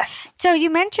channel. Yes. So you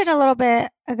mentioned a little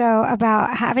bit ago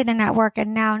about having the network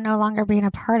and now no longer being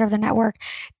a part of the network.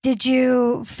 Did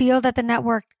you feel that the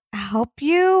network helped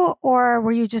you, or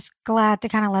were you just glad to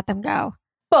kind of let them go?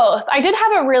 Both. I did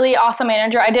have a really awesome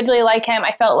manager. I did really like him.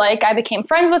 I felt like I became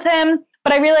friends with him.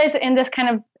 But I realized that in this kind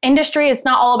of industry, it's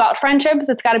not all about friendships.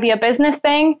 It's got to be a business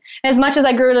thing. And as much as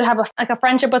I grew to have a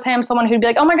friendship with him, someone who'd be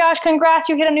like, oh my gosh, congrats,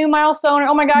 you hit a new milestone. Or,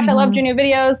 oh my gosh, I loved your new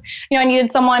videos. I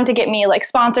needed someone to get me like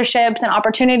sponsorships and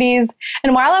opportunities.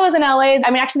 And while I was in LA,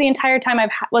 I mean, actually the entire time I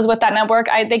was with that network,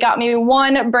 they got me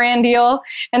one brand deal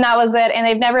and that was it. And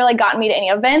they've never like gotten me to any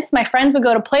events. My friends would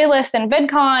go to playlists and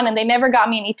VidCon and they never got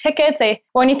me any tickets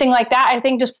or anything like that. I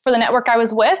think just for the network I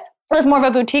was with, it was more of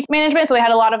a boutique management. So they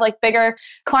had a lot of like bigger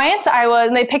clients.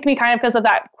 And they picked me kind of because of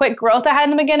that quick growth I had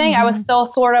in the beginning. I was still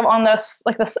sort of on this,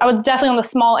 I was definitely on the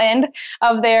small end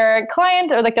of their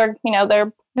client or like their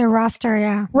roster.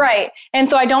 Yeah. Right. And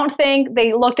so I don't think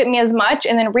they looked at me as much.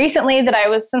 And then recently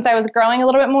since I was growing a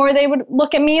little bit more, they would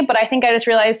look at me. But I think I just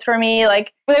realized for me,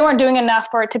 like they weren't doing enough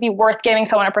for it to be worth giving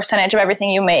someone a percentage of everything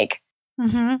you make.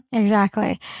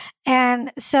 Exactly.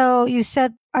 And so you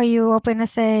said, are you open to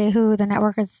say who the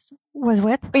network was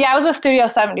with? But yeah, I was with Studio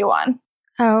 71.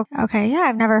 Oh, okay. Yeah,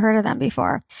 I've never heard of them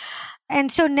before.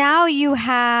 And so now you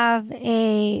have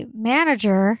a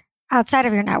manager outside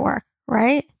of your network,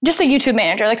 right? Just a YouTube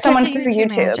manager, like someone through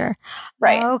YouTube. Manager.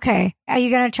 Right. Oh, okay. Are you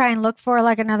going to try and look for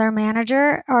like another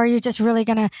manager, or are you just really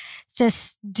going to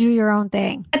just do your own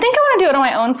thing? I think I want to do it on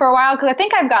my own for a while because I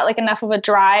think I've got like enough of a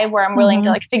drive where I'm willing to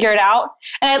like figure it out.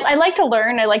 And I like to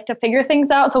learn. I like to figure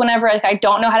things out. So whenever like I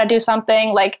don't know how to do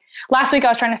something, like last week I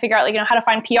was trying to figure out like, how to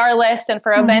find PR lists and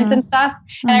for events and stuff.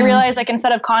 And I realized like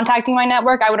instead of contacting my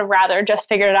network, I would have rather just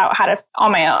figured it out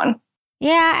on my own.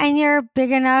 Yeah. And you're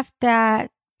big enough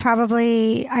that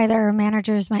probably either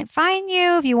managers might find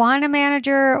you if you want a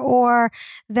manager, or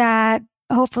that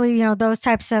hopefully, those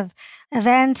types of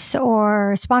events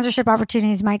or sponsorship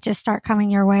opportunities might just start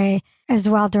coming your way as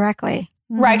well directly.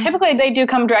 Right. Typically they do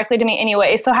come directly to me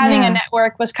anyway. So having a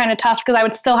network was kind of tough because I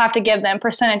would still have to give them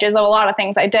percentages of a lot of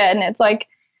things I did. And it's like,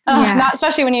 not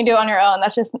especially when you do it on your own.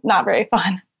 That's just not very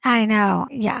fun. I know.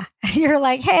 Yeah. You're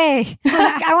like, hey,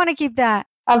 I want to keep that.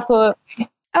 Absolutely.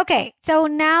 Okay, so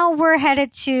now we're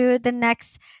headed to the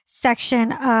next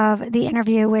section of the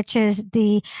interview, which is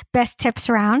the best tips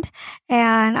round.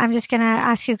 And I'm just going to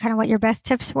ask you kind of what your best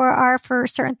tips are for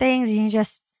certain things. And you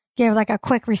just give like a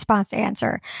quick response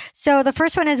answer. So the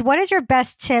first one is, what is your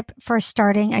best tip for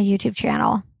starting a YouTube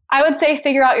channel? I would say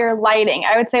figure out your lighting.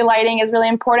 I would say lighting is really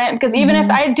important because even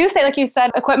if I do say, like you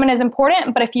said, equipment is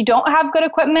important, but if you don't have good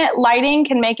equipment, lighting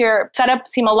can make your setup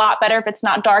seem a lot better if it's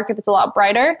not dark, if it's a lot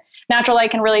brighter. Natural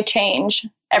light can really change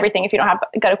everything if you don't have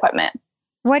good equipment.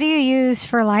 What do you use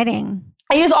for lighting?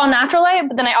 I use all natural light,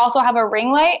 but then I also have a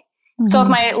ring light. So if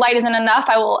my light isn't enough,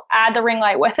 I will add the ring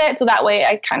light with it. So that way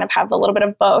I kind of have a little bit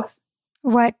of both.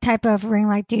 What type of ring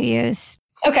light do you use?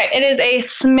 Okay, it is a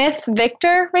Smith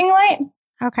Victor ring light.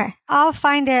 Okay. I'll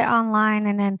find it online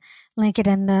and then link it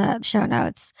in the show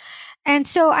notes. And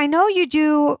so I know you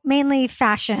do mainly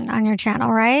fashion on your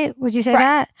channel, right? Would you say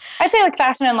that? I'd say like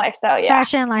fashion and lifestyle, yeah.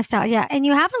 Fashion and lifestyle, yeah. And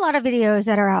you have a lot of videos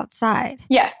that are outside.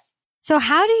 Yes. So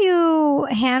how do you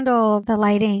handle the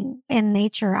lighting in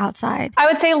nature outside? I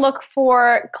would say look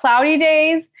for cloudy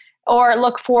days or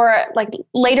look for like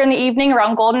later in the evening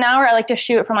around golden hour. I like to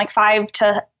shoot from like 5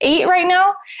 to 8 right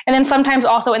now. And then sometimes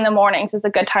also in the mornings is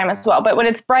a good time as well. But when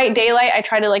it's bright daylight, I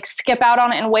try to like skip out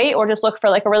on it and wait or just look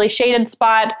for like a really shaded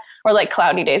spot or like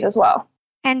cloudy days as well.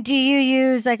 And do you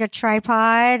use like a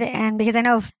tripod? And because I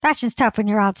know fashion's tough when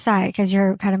you're outside because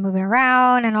you're kind of moving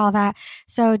around and all that.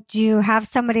 So do you have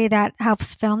somebody that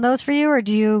helps film those for you, or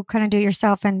do you kind of do it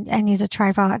yourself and use a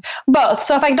tripod? Both.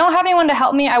 So if I don't have anyone to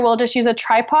help me, I will just use a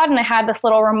tripod. And I had this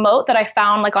little remote that I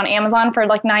found like on Amazon for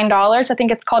like $9. I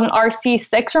think it's called an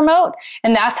RC6 remote.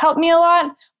 And that's helped me a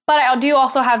lot. But I do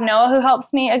also have Noah who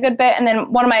helps me a good bit. And then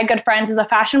one of my good friends is a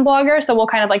fashion blogger. So we'll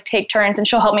kind of like take turns and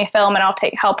she'll help me film and I'll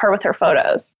help her with her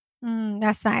photos.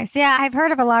 That's nice. Yeah, I've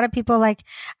heard of a lot of people like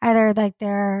either like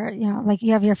their, like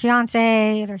you have your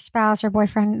fiance, their spouse or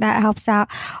boyfriend that helps out,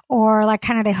 or like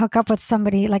kind of they hook up with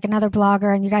somebody like another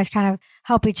blogger and you guys kind of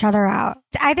help each other out.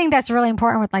 I think that's really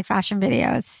important with like fashion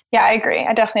videos. Yeah, I agree.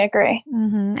 I definitely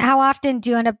agree. How often do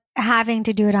you end up having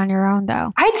to do it on your own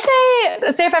though? I'd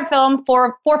say if I film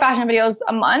four fashion videos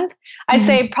a month, I'd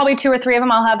say probably 2 or 3 of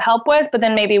them I'll have help with, but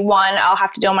then maybe one I'll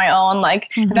have to do on my own.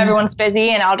 Like if everyone's busy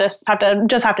and I'll just have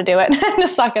to do it,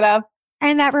 just suck it up.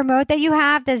 And that remote that you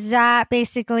have, does that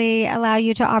basically allow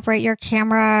you to operate your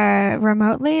camera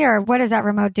remotely, or what does that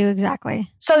remote do exactly?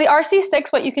 So the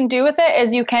RC6, what you can do with it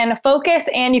is you can focus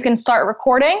and you can start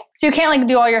recording. So you can't like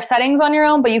do all your settings on your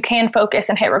own, but you can focus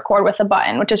and hit record with the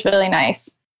button, which is really nice.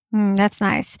 That's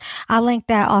nice. I'll link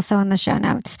that also in the show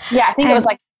notes. Yeah, I think it was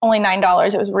like only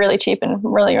 $9. It was really cheap and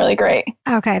really, really great.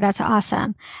 Okay, that's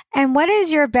awesome. And what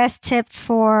is your best tip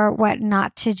for what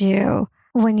not to do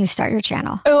when you start your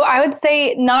channel? Oh, I would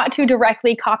say not to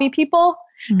directly copy people.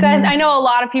 Because I know a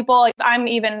lot of people, like I'm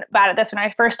even bad at this when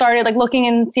I first started, like looking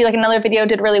and see like another video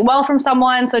did really well from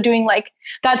someone. So doing like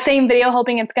that same video,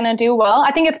 hoping it's going to do well.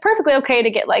 I think it's perfectly okay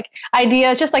to get like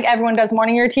ideas, just like everyone does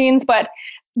morning routines, but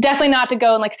definitely not to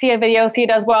go and like see a video, see it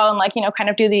does well and like, kind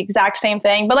of do the exact same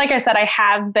thing. But like I said, I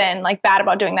have been like bad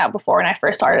about doing that before when I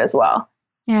first started as well.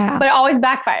 Yeah. But it always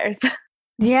backfires.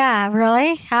 Yeah,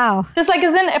 really? How? Just like,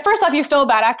 cause then first off, you feel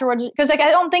bad afterwards. Cause like,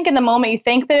 I don't think in the moment you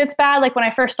think that it's bad. Like when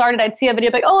I first started, I'd see a video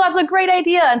like, oh, that's a great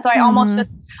idea. And so I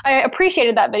almost I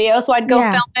appreciated that video. So I'd go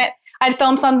film it. I'd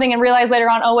film something and realize later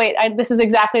on, oh wait, this is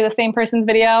exactly the same person's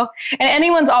video. And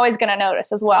anyone's always going to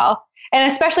notice as well. And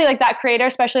especially like that creator,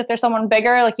 especially if there's someone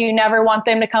bigger, like you never want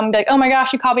them to come and be like, oh my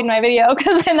gosh, you copied my video.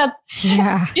 Cause then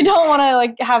you don't want to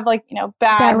like have like,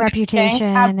 bad reputation.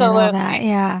 Absolutely. And all that.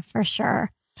 Yeah, for sure.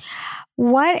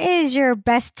 What is your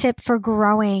best tip for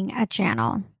growing a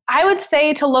channel? I would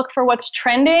say to look for what's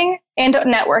trending and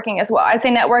networking as well. I'd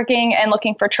say networking and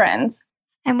looking for trends.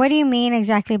 And what do you mean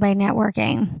exactly by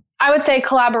networking? I would say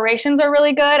collaborations are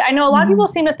really good. I know a lot of people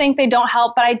seem to think they don't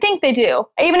help, but I think they do.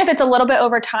 Even if it's a little bit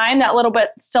over time, that little bit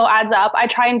still adds up. I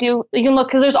try and you can look,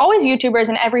 because there's always YouTubers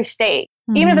in every state.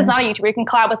 Even if it's not a YouTuber, you can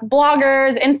collab with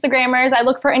bloggers, Instagrammers. I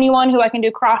look for anyone who I can do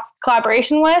cross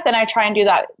collaboration with, and I try and do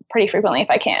that pretty frequently if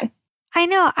I can. I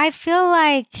know. I feel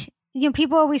like,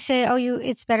 people always say,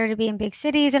 it's better to be in big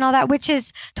cities and all that, which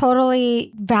is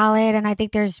totally valid. And I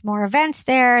think there's more events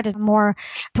there. There's more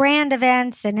brand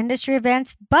events and industry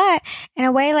events. But in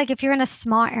a way, like if you're in a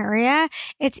small area,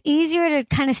 it's easier to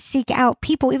kind of seek out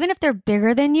people, even if they're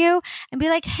bigger than you, and be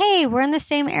like, hey, we're in the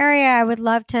same area. I would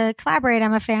love to collaborate.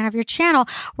 I'm a fan of your channel.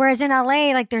 Whereas in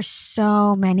LA, like there's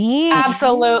so many.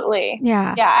 Absolutely.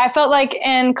 Yeah. Yeah. I felt like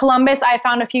in Columbus, I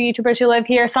found a few YouTubers who live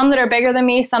here, some that are bigger than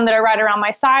me, some that are right around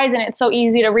my size. And it's so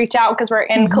easy to reach out because we're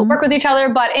in work with each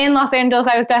other. But in Los Angeles,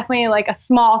 I was definitely like a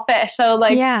small fish. So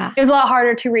like, it was a lot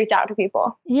harder to reach out to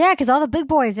people. Yeah. Because all the big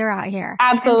boys are out here.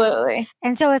 Absolutely.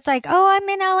 And so it's like, oh, I'm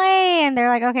in LA. And they're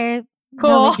like, okay, no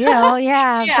Cool. big deal.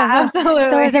 Yeah. Yeah, absolutely.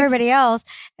 So is everybody else.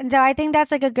 And so I think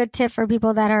that's like a good tip for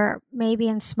people that are maybe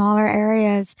in smaller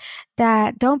areas,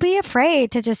 that don't be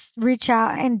afraid to just reach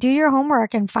out and do your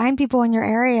homework and find people in your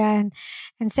area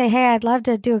and say, hey, I'd love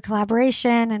to do a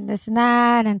collaboration and this and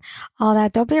that and all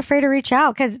that. Don't be afraid to reach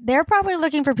out, because they're probably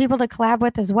looking for people to collab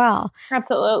with as well.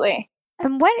 Absolutely.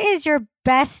 And what is your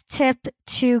best tip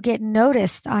to get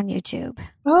noticed on YouTube?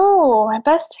 Oh, my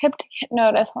best tip to get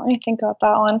noticed. Let me think about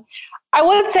that one. I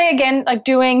would say, again, like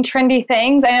doing trendy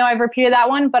things. I know I've repeated that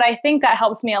one, but I think that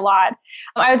helps me a lot.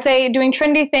 I would say doing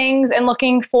trendy things and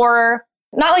looking for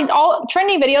not like all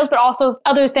trendy videos, but also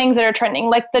other things that are trending.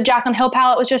 Like the Jaclyn Hill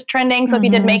palette was just trending. So if you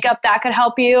did makeup, that could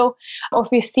help you. Or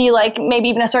if you see like maybe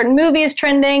even a certain movie is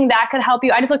trending, that could help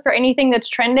you. I just look for anything that's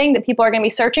trending that people are going to be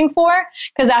searching for,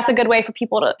 because that's a good way for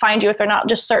people to find you if they're not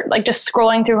just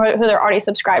scrolling through who they're already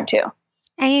subscribed to.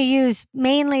 And you use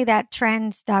mainly that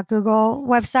trends.google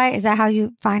website. Is that how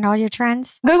you find all your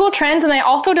trends? Google Trends, and I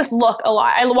also just look a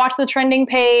lot. I watch the trending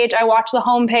page. I watch the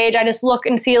home page. I just look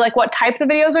and see like what types of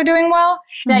videos are doing well.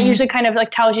 And that usually kind of like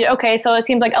tells you, okay, so it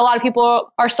seems like a lot of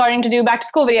people are starting to do back to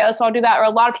school videos, so I'll do that. Or a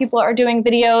lot of people are doing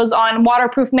videos on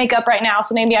waterproof makeup right now,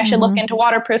 so maybe I should look into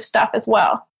waterproof stuff as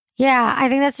well. Yeah, I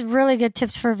think that's really good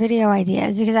tips for video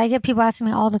ideas, because I get people asking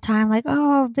me all the time, like,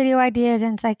 oh, video ideas.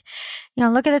 And it's like,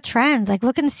 look at the trends, like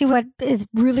look and see what is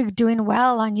really doing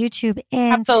well on YouTube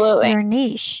in your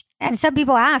niche. And some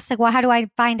people ask, like, well, how do I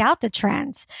find out the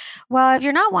trends? Well, if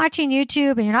you're not watching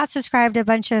YouTube and you're not subscribed to a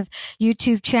bunch of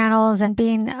YouTube channels and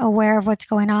being aware of what's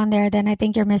going on there, then I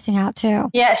think you're missing out too.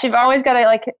 Yes, you've always got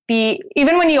to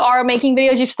even when you are making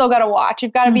videos, you've still got to watch.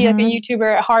 You've got to be like a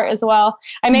YouTuber at heart as well.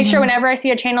 I make sure whenever I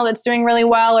see a channel that's doing really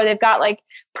well, or they've got like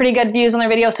pretty good views on their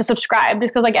videos, to subscribe,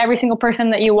 just because like every single person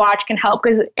that you watch can help,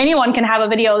 because anyone can have a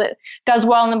video that does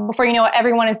well. And then before you know it,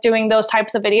 everyone is doing those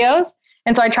types of videos.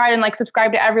 And so I try to like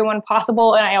subscribe to everyone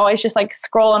possible. And I always just like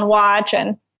scroll and watch.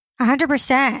 And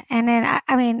 100%. And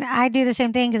then, I do the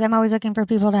same thing, because I'm always looking for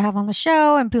people to have on the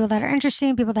show and people that are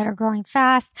interesting, people that are growing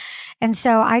fast. And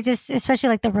so I just, especially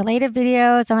like the related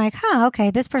videos, I'm like,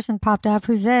 okay, this person popped up.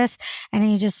 Who's this? And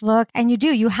then you just look, and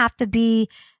you have to be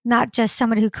not just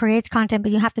somebody who creates content,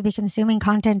 but you have to be consuming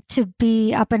content to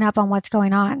be up and up on what's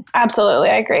going on. Absolutely.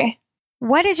 I agree.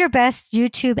 What is your best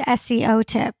YouTube SEO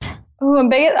tip? Ooh,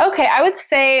 okay, I would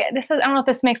say I don't know if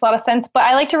this makes a lot of sense, but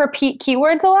I like to repeat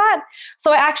keywords a lot.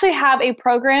 So I actually have a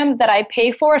program that I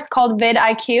pay for. It's called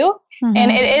vidIQ,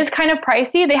 and it is kind of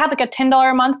pricey. They have like a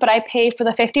 $10 a month, but I pay for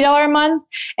the $50 a month.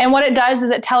 And what it does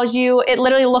is it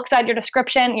literally looks at your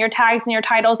description, your tags, and your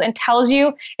titles, and tells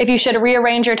you if you should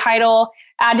rearrange your title,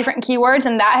 add different keywords,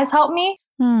 and that has helped me.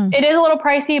 It is a little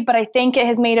pricey, but I think it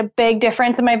has made a big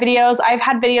difference in my videos. I've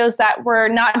had videos that were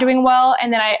not doing well,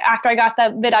 and then after I got the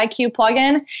vidIQ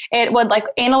plugin, it would like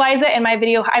analyze it in my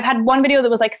video. I've had one video that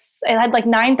was like, it had like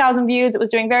 9,000 views. It was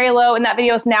doing very low, and that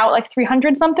video is now at like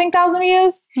 300 something thousand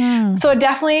views. So it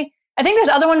definitely, I think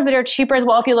there's other ones that are cheaper as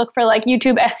well if you look for like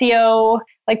YouTube SEO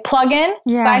like plugin.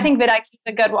 Yeah. But I think vidIQ is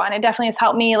a good one. It definitely has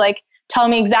helped me like tell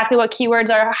me exactly what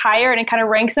keywords are higher, and it kind of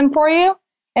ranks them for you.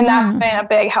 And that's been a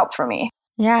big help for me.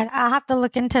 Yeah, I'll have to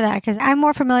look into that, because I'm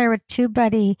more familiar with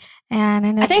TubeBuddy, and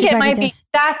I know I think it might be,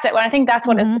 that's it. I think that's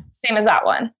what it's same as that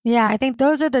one. Yeah, I think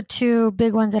those are the two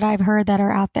big ones that I've heard that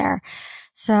are out there.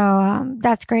 So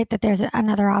that's great that there's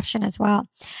another option as well.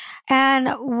 And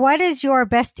what is your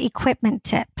best equipment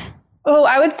tip? Oh,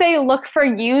 I would say look for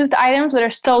used items that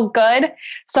are still good.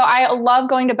 So I love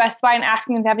going to Best Buy and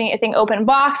asking them if they have anything open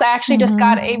box. I actually just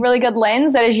got a really good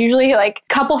lens that is usually like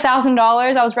a couple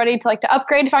 $1,000s. I was ready to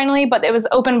upgrade finally, but it was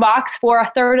open box for a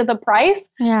third of the price.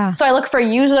 Yeah. So I look for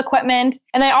used equipment,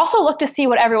 and I also look to see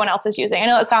what everyone else is using. I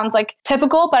know it sounds like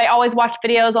typical, but I always watch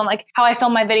videos on like how I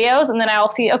film my videos, and then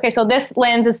I'll see, okay, so this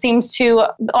lens a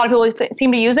lot of people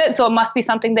seem to use it, so it must be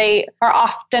something they are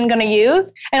often going to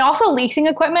use. And also leasing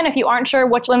equipment. If you aren't sure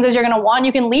which lenses you're going to want,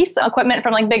 you can lease equipment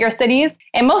from like bigger cities.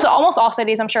 And almost all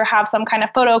cities, I'm sure, have some kind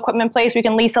of photo equipment place where you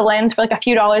can lease a lens for like a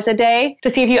few dollars a day to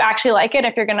see if you actually like it,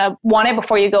 if you're going to want it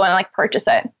before you go and like purchase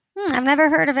it. I've never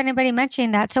heard of anybody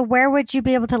mentioning that. So where would you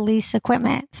be able to lease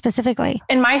equipment specifically?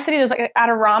 In my city, there's like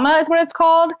Adorama is what it's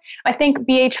called. I think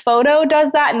BH Photo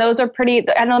does that. And those are pretty,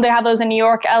 I know they have those in New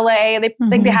York, LA. They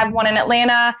think they have one in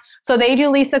Atlanta. So they do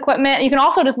lease equipment. You can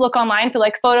also just look online for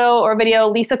like photo or video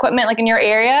lease equipment like in your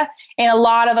area. And a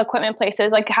lot of equipment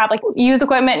places like have like used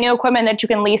equipment, new equipment that you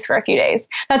can lease for a few days.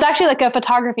 That's actually like a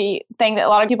photography thing that a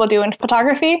lot of people do in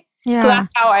photography. Yeah. So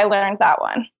that's how I learned that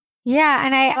one. Yeah,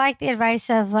 and I like the advice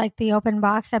of like the open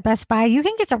box at Best Buy. You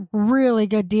can get some really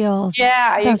good deals.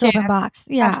 Yeah, you Those can. open box.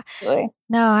 Yeah. Absolutely.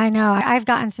 No, I know. I've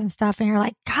gotten some stuff and you're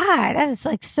like, God, that is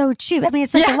like so cheap. I mean,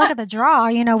 it's like the look of the draw,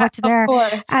 you know, what's there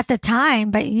course. at the time,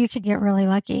 but you could get really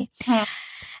lucky. Hmm.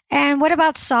 And what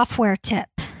about software tip?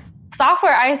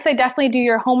 Software, I say definitely do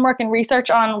your homework and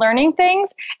research on learning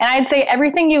things. And I'd say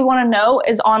everything you want to know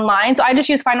is online. So I just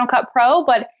use Final Cut Pro,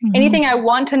 but anything I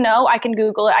want to know, I can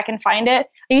Google it. I can find it.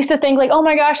 I used to think like, oh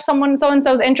my gosh,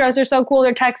 so-and-so's intros are so cool.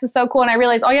 Their text is so cool. And I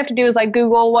realized all you have to do is like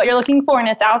Google what you're looking for and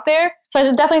it's out there. So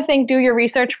I definitely think do your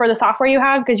research for the software you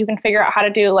have because you can figure out how to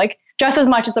do like just as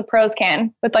much as the pros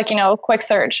can with like, a quick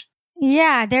search.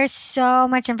 Yeah, there's so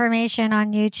much information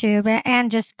on YouTube and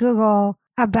just Google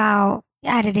about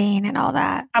editing and all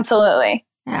that. Absolutely.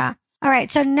 Yeah. All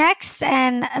right. So next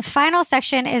and final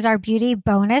section is our beauty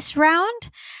bonus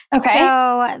round. Okay.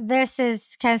 So this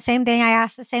is kind of same thing. I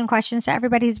ask the same questions to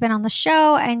everybody who's been on the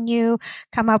show and you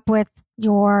come up with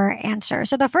your answer.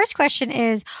 So the first question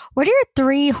is, what are your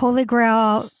 3 Holy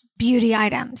Grail beauty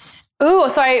items? Ooh,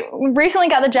 so I recently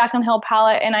got the Jaclyn Hill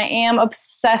palette and I am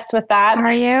obsessed with that.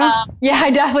 Are you? Yeah,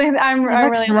 I definitely, I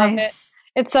really love it.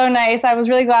 It's so nice. I was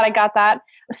really glad I got that.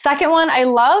 The second one, I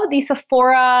love the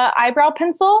Sephora eyebrow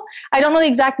pencil. I don't know the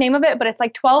exact name of it, but it's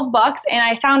like $12. And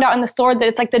I found out in the store that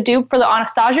it's like the dupe for the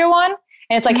Anastasia one.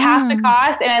 And it's like half the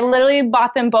cost. And I literally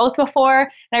bought them both before. And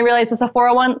I realized the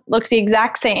Sephora one looks the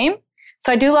exact same.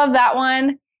 So I do love that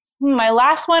one. My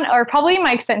last one are probably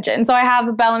my extensions. So I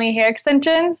have Bellamy hair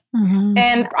extensions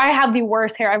and I have the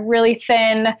worst hair. I have really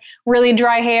thin, really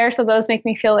dry hair. So those make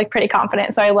me feel like pretty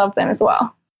confident. So I love them as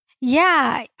well.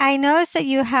 Yeah, I noticed that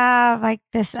you have like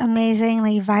this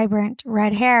amazingly vibrant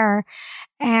red hair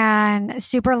and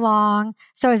super long.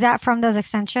 So is that from those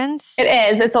extensions? It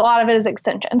is. It's a lot of it is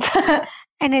extensions.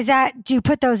 And do you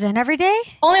put those in every day?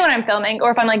 Only when I'm filming or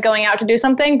if I'm like going out to do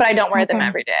something, but I don't wear them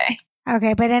every day.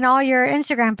 Okay, but in all your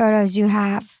Instagram photos, you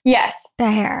have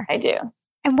the hair. I do.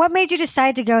 And what made you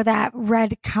decide to go that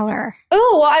red color?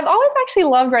 Oh, well, I've always actually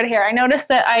loved red hair. I noticed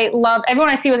that I love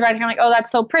everyone I see with red hair. I'm like, oh,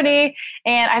 that's so pretty.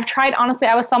 And I've tried, honestly,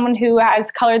 I was someone who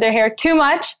has colored their hair too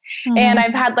much. And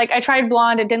I've had I tried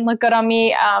blonde. It didn't look good on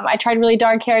me. I tried really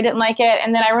dark hair. I didn't like it.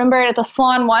 And then I remember at the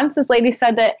salon once, this lady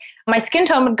said that my skin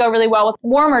tone would go really well with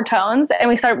warmer tones. And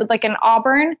we started with like an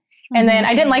auburn. And then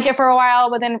I didn't like it for a while,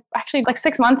 but then actually like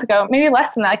 6 months ago, maybe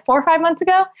less than that, like 4 or 5 months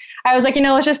ago, I was like,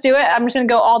 let's just do it. I'm just going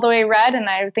to go all the way red. And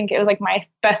I think it was like my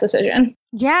best decision.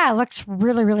 Yeah, it looks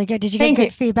really, really good. Did you get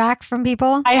good feedback from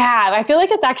people? I have. I feel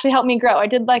like it's actually helped me grow. I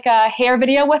did like a hair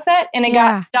video with it and it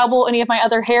got double any of my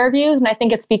other hair views. And I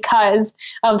think it's because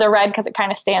of the red, because it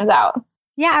kind of stands out.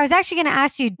 Yeah, I was actually going to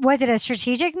ask you, was it a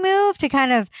strategic move to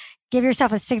kind of give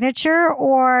yourself a signature,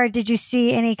 or did you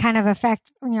see any kind of effect,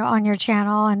 on your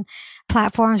channel and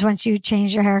platforms once you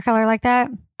changed your hair color like that?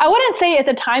 I wouldn't say at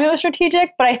the time it was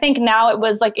strategic, but I think now it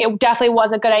definitely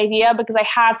was a good idea because I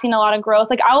have seen a lot of growth.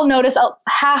 Like I'll notice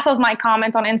half of my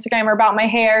comments on Instagram are about my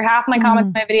hair, half my comments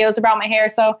in my videos are about my hair.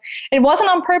 So it wasn't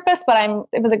on purpose, but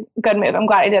it was a good move. I'm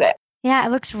glad I did it. Yeah,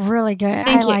 it looks really good.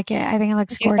 I like it. I think it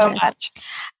looks gorgeous. Thank you so much.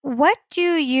 What do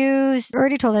you use? You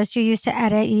already told us you use to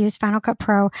edit. You use Final Cut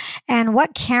Pro. And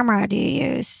what camera do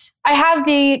you use? I have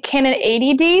the Canon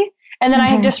 80D, and then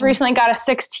I just recently got a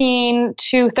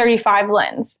 16-35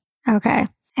 lens. Okay.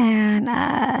 And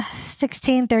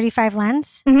 16-35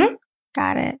 lens? Mm-hmm.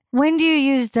 Got it. When do you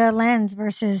use the lens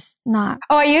versus not?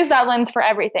 Oh, I use that lens for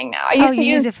everything now. I used to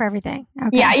use it for everything.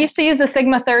 Okay. Yeah, I used to use the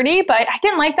Sigma 30, but I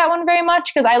didn't like that one very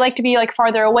much because I like to be like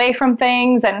farther away from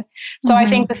things. And so I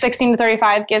think the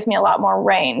 16-35 gives me a lot more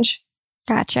range.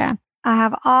 Gotcha. I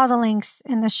have all the links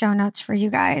in the show notes for you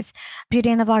guys.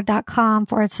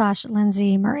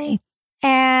 beautyandthevlog.com/Lindsay Marie.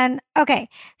 And okay,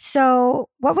 so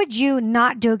what would you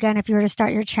not do again if you were to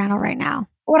start your channel right now?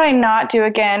 What would I not do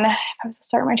again if I was to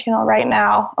start my channel right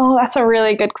now? Oh, that's a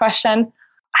really good question.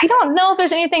 I don't know if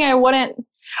there's anything I wouldn't.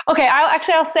 Okay,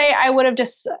 I'll say I would have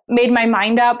just made my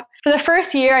mind up. For the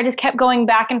first year, I just kept going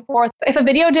back and forth. If a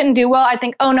video didn't do well, I'd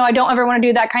think, oh no, I don't ever want to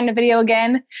do that kind of video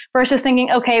again. Versus thinking,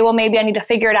 okay, well, maybe I need to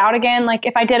figure it out again. Like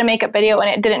if I did a makeup video and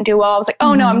it didn't do well, I was like,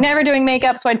 oh no, I'm never doing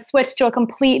makeup. So I'd switch to a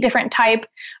complete different type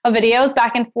of videos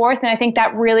back and forth. And I think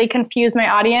that really confused my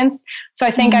audience. So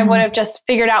I think I would have just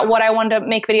figured out what I wanted to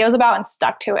make videos about and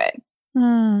stuck to it.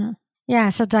 Yeah,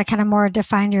 so that kind of more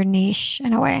defined your niche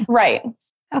in a way. Right.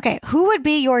 Okay, who would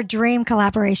be your dream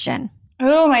collaboration?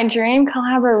 Oh, my dream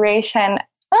collaboration.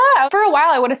 For a while,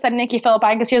 I would have said Nikki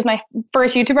Phillippi because she was my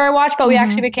first YouTuber I watched, but we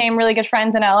actually became really good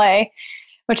friends in LA,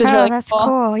 which is really that's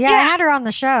cool. Yeah, I had her on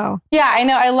the show. Yeah, I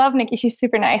know. I love Nikki. She's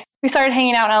super nice. We started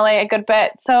hanging out in LA a good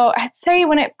bit. So I'd say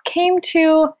when it came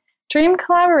to Dream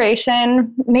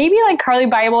collaboration, maybe like Carly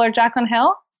Bible or Jaclyn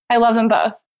Hill. I love them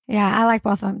both. Yeah, I like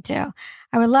both of them too.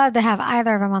 I would love to have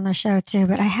either of them on the show too,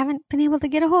 but I haven't been able to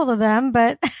get a hold of them,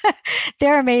 but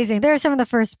they're amazing. They're some of the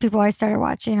first people I started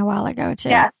watching a while ago too.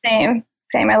 Yeah, same.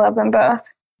 I love them both.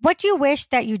 What do you wish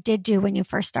that you did do when you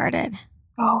first started?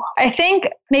 Oh, I think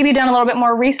maybe done a little bit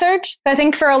more research. I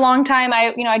think for a long time,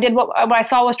 I did what I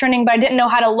saw was trending, but I didn't know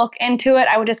how to look into it.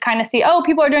 I would just kind of see, oh,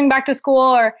 people are doing back to school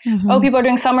or, oh, people are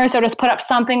doing summer. So just put up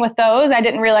something with those. I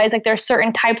didn't realize like there's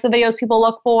certain types of videos people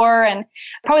look for. And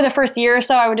probably the first year or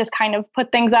so, I would just kind of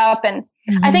put things up. And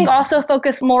I think also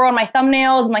focus more on my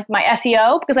thumbnails and like my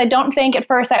SEO, because I don't think at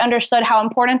first I understood how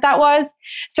important that was,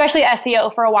 especially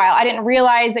SEO for a while. I didn't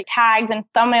realize that tags and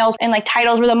thumbnails and like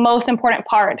titles were the most important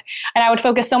part. And I would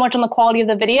focus so much on the quality of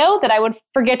the video that I would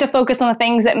forget to focus on the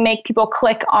things that make people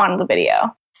click on the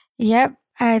video. Yep.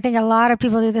 I think a lot of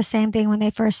people do the same thing when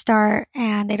they first start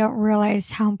and they don't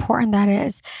realize how important that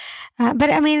is.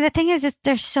 But I mean, the thing is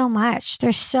there's so much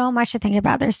to think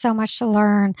about. There's so much to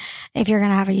learn if you're going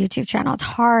to have a YouTube channel. It's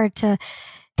hard to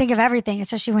think of everything,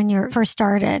 especially when you're first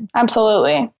started.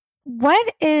 Absolutely.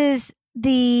 What is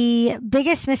the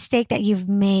biggest mistake that you've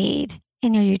made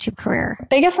in your YouTube career?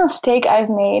 Biggest mistake I've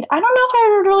made? I don't know if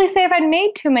I would really say if I'd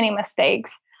made too many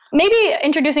mistakes. Maybe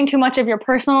introducing too much of your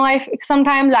personal life.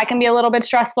 Sometimes that can be a little bit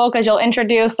stressful because you'll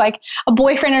introduce like a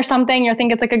boyfriend or something. You'll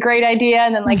think it's like a great idea.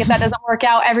 And then like if that doesn't work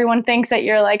out, everyone thinks that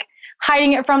you're like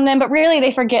hiding it from them. But really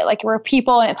they forget like we're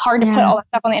people and it's hard to put all that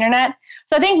stuff on the internet.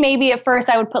 So I think maybe at first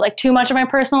I would put like too much of my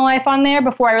personal life on there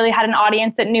before I really had an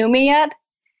audience that knew me yet.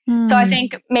 So I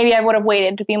think maybe I would have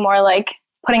waited to be more like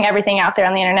putting everything out there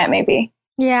on the internet maybe.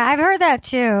 Yeah, I've heard that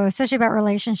too, especially about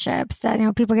relationships, that,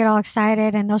 people get all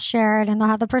excited and they'll share it and they'll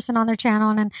have the person on their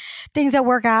channel and things that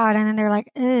work out and then they're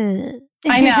like, ugh.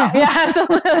 I know. Yeah,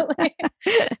 absolutely.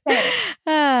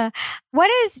 What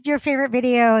is your favorite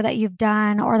video that you've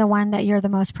done or the one that you're the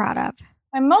most proud of?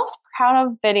 My most proud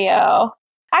of video.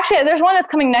 Actually, there's one that's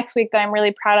coming next week that I'm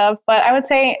really proud of, but I would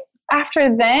say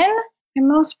after then, I'm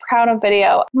most proud of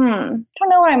video. I don't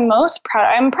know what I'm most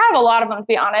proud of. I'm proud of a lot of them, to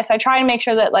be honest. I try and make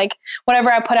sure that like whatever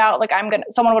I put out, like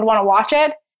someone would want to watch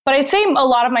it. But I'd say a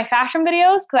lot of my fashion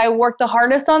videos, because I worked the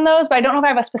hardest on those, but I don't know if I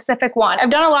have a specific one. I've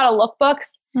done a lot of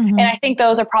lookbooks, and I think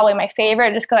those are probably my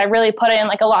favorite just because I really put in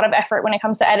like a lot of effort when it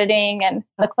comes to editing and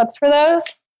the clips for those.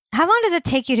 How long does it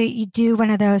take you to do one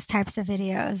of those types of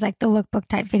videos, like the lookbook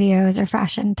type videos or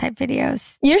fashion type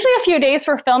videos? Usually a few days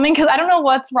for filming because I don't know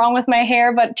what's wrong with my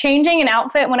hair, but changing an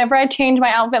outfit, whenever I change my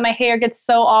outfit, my hair gets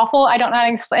so awful. I don't know how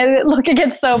to explain it. Look, it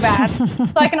gets so bad.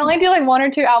 So I can only do like 1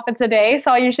 or 2 outfits a day.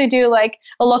 So I usually do like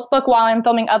a lookbook while I'm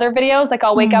filming other videos. Like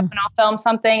I'll wake up and I'll film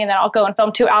something and then I'll go and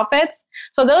film 2 outfits.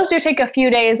 So those do take a few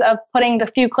days of putting the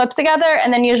few clips together.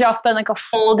 And then usually I'll spend like a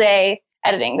full day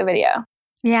editing the video.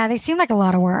 Yeah, they seem like a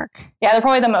lot of work. Yeah, they're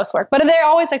probably the most work, but they're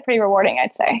always like pretty rewarding,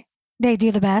 I'd say. They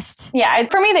do the best? Yeah,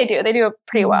 for me, they do. They do it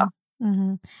pretty well.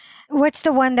 What's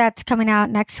the one that's coming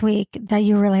out next week that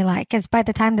you really like? Because by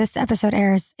the time this episode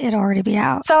airs, it'll already be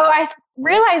out. So I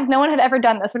realized no one had ever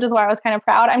done this, which is why I was kind of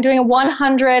proud. I'm doing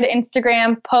 100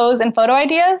 Instagram pose and photo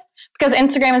ideas because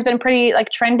Instagram has been pretty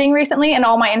like trending recently, and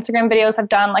all my Instagram videos have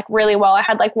done like really well. I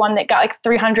had like one that got like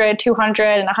 300, 200,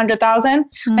 and 100,000,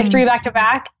 like 3 back to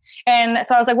back. And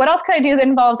so I was like, what else could I do that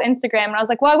involves Instagram? And I was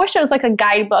like, well, I wish it was like a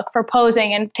guidebook for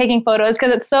posing and taking photos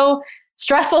because it's so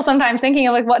stressful sometimes thinking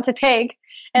of like what to take.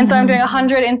 And so I'm doing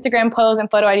 100 Instagram pose and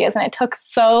photo ideas, and it took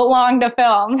so long to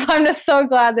film. So I'm just so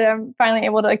glad that I'm finally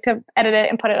able to like to edit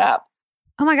it and put it up.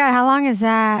 Oh my God, how long is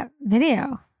that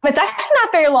video? It's actually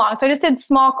not very long. So I just did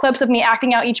small clips of me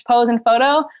acting out each pose and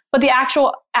photo, but the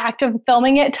actual act of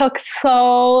filming it took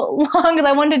so long because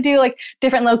I wanted to do like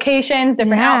different locations,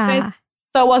 different outfits.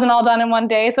 So it wasn't all done in one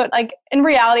day. So like in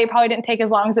reality, it probably didn't take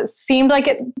as long as it seemed like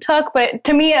it took. But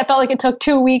to me, it felt like it took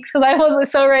 2 weeks because I was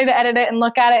so ready to edit it and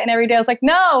look at it. And every day I was like,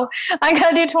 no, I got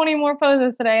to do 20 more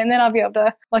poses today and then I'll be able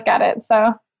to look at it.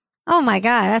 So. Oh my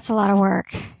God, that's a lot of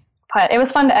work. But it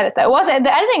was fun to edit though.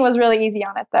 The editing was really easy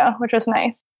on it though, which was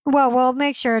nice. Well, we'll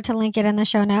make sure to link it in the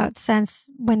show notes since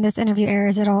when this interview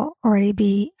airs, it'll already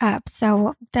be up. So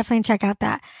we'll definitely check out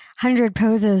that 100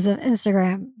 poses of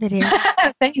Instagram video.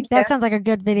 Thank you. That sounds like a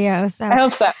good video. So I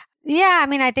hope so. Yeah, I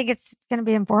mean, I think it's going to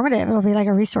be informative. It'll be like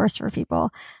a resource for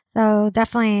people. So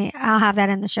definitely I'll have that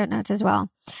in the show notes as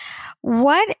well.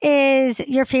 What is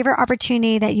your favorite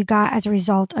opportunity that you got as a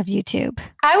result of YouTube?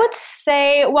 I would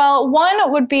say, well,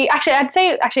 one would be,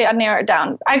 I'd narrow it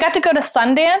down. I got to go to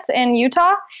Sundance in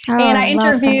Utah and I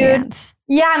interviewed,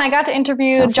 and I got to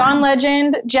interview John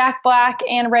Legend, Jack Black,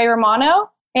 and Ray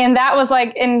Romano. And that was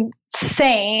like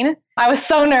insane. I was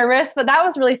so nervous, but that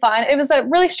was really fun. It was a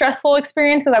really stressful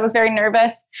experience because I was very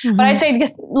nervous. Mm-hmm. But I'd say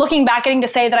just looking back, getting to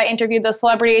say that I interviewed those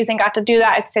celebrities and got to do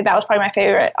that, I'd say that was probably my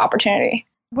favorite opportunity.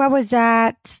 What was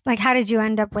that? Like, how did you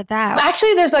end up with that?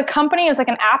 Actually, there's a company, it was like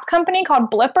an app company called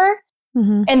Blipper.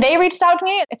 Mm-hmm. And they reached out to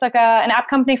me. It's like an app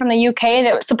company from the UK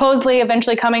that was supposedly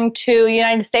eventually coming to the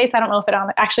United States. I don't know if it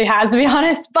actually has, to be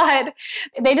honest, but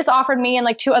they just offered me and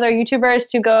like 2 other YouTubers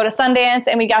to go to Sundance,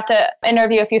 and we got to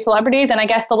interview a few celebrities. And I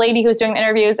guess the lady who was doing the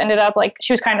interviews ended up like,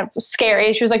 she was kind of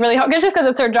scary. She was like really, it's just because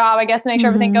it's her job, I guess, to make sure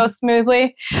everything goes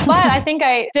smoothly. But I think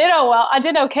I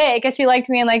did okay because she liked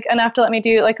me and like enough to let me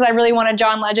do, like, because I really wanted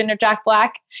John Legend or Jack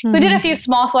Black. Mm-hmm. We did a few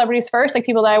small celebrities first, like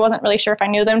people that I wasn't really sure if I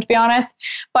knew them, to be honest.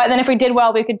 But then if we did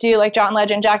well, we could do like John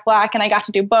Legend, Jack Black, and I got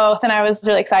to do both. And I was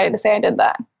really excited to say I did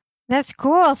that. That's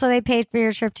cool. So they paid for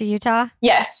your trip to Utah?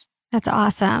 Yes. That's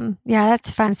awesome. Yeah,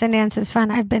 that's fun. Sundance is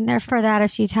fun. I've been there for that a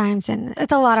few times and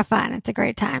it's a lot of fun. It's a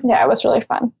great time. Yeah, it was really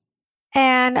fun.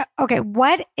 And okay,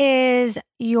 what is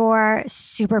your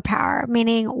superpower?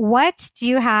 Meaning, what do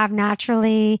you have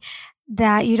naturally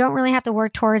that you don't really have to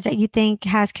work towards that you think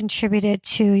has contributed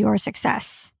to your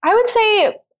success? I would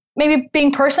say maybe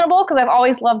being personable, because I've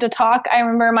always loved to talk. I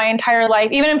remember my entire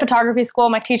life, even in photography school,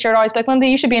 my teacher would always be like, Lindsay,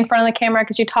 you should be in front of the camera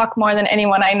because you talk more than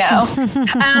anyone I know.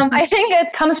 I think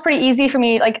it comes pretty easy for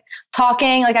me, like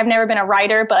talking. Like I've never been a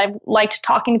writer, but I've liked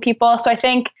talking to people. So I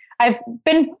think I've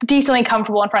been decently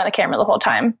comfortable in front of the camera the whole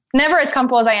time. Never as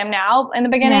comfortable as I am now in the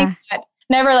beginning, but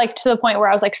never like to the point where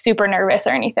I was like super nervous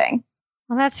or anything.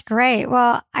 Well, that's great.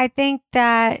 Well, I think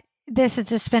that this has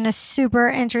just been a super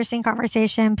interesting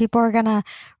conversation. People are going to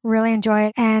really enjoy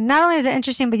it. And not only is it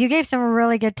interesting, but you gave some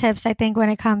really good tips, I think, when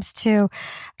it comes to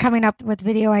coming up with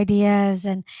video ideas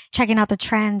and checking out the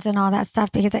trends and all that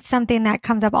stuff, because it's something that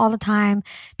comes up all the time.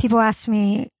 People ask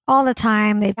me all the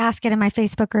time. They ask it in my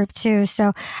Facebook group too.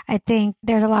 So I think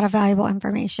there's a lot of valuable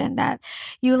information that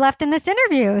you left in this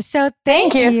interview. So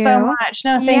thank you so much.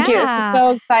 No, thank you. It's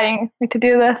so exciting to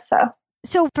do this.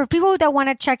 So for people that want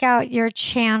to check out your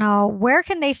channel, where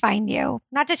can they find you?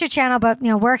 Not just your channel, but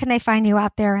where can they find you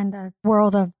out there in the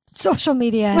world of social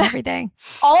media and everything?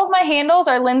 All of my handles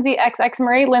are Lindsay XX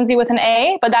Marie, Lindsay with an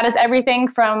A, but that is everything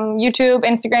from YouTube,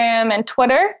 Instagram, and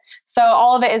Twitter. So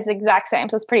all of it is the exact same.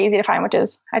 So it's pretty easy to find, which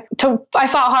is, I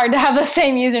fought hard to have the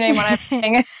same username on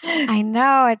everything. I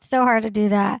know, it's so hard to do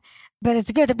that. But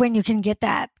it's good when you can get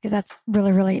that, because that's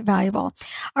really, really valuable.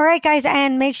 All right, guys.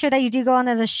 And make sure that you do go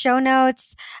under the show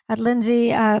notes at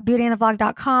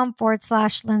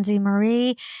beautyandthevlog.com/Lindsay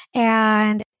Marie.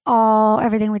 And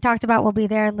everything we talked about will be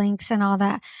there, links and all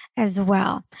that as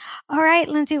well. All right,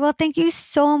 Lindsay. Well, thank you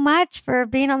so much for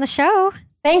being on the show.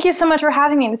 Thank you so much for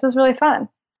having me. This was really fun.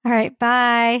 All right.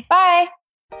 Bye. Bye.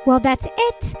 Well, that's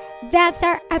it. That's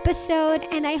our episode,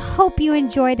 and I hope you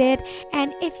enjoyed it.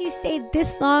 And if you stayed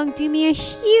this long, do me a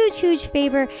huge, huge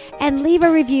favor and leave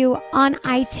a review on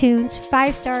iTunes.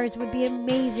 5 stars would be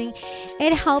amazing.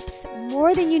 It helps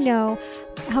more than you know,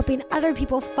 helping other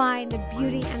people find the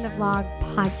Beauty and the Vlog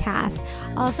podcast.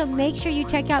 Also, make sure you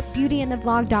check out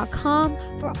beautyandthevlog.com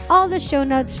for all the show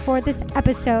notes for this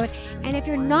episode. And if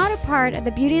you're not a part of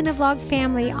the Beauty and the Vlog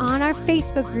family on our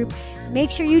Facebook group,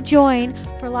 make sure you join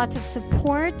for lots of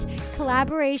support,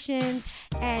 collaborations,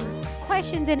 and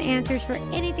questions and answers for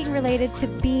anything related to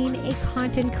being a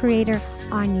content creator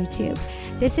on YouTube.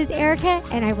 This is Erica,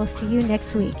 and I will see you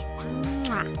next week.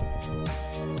 Mwah.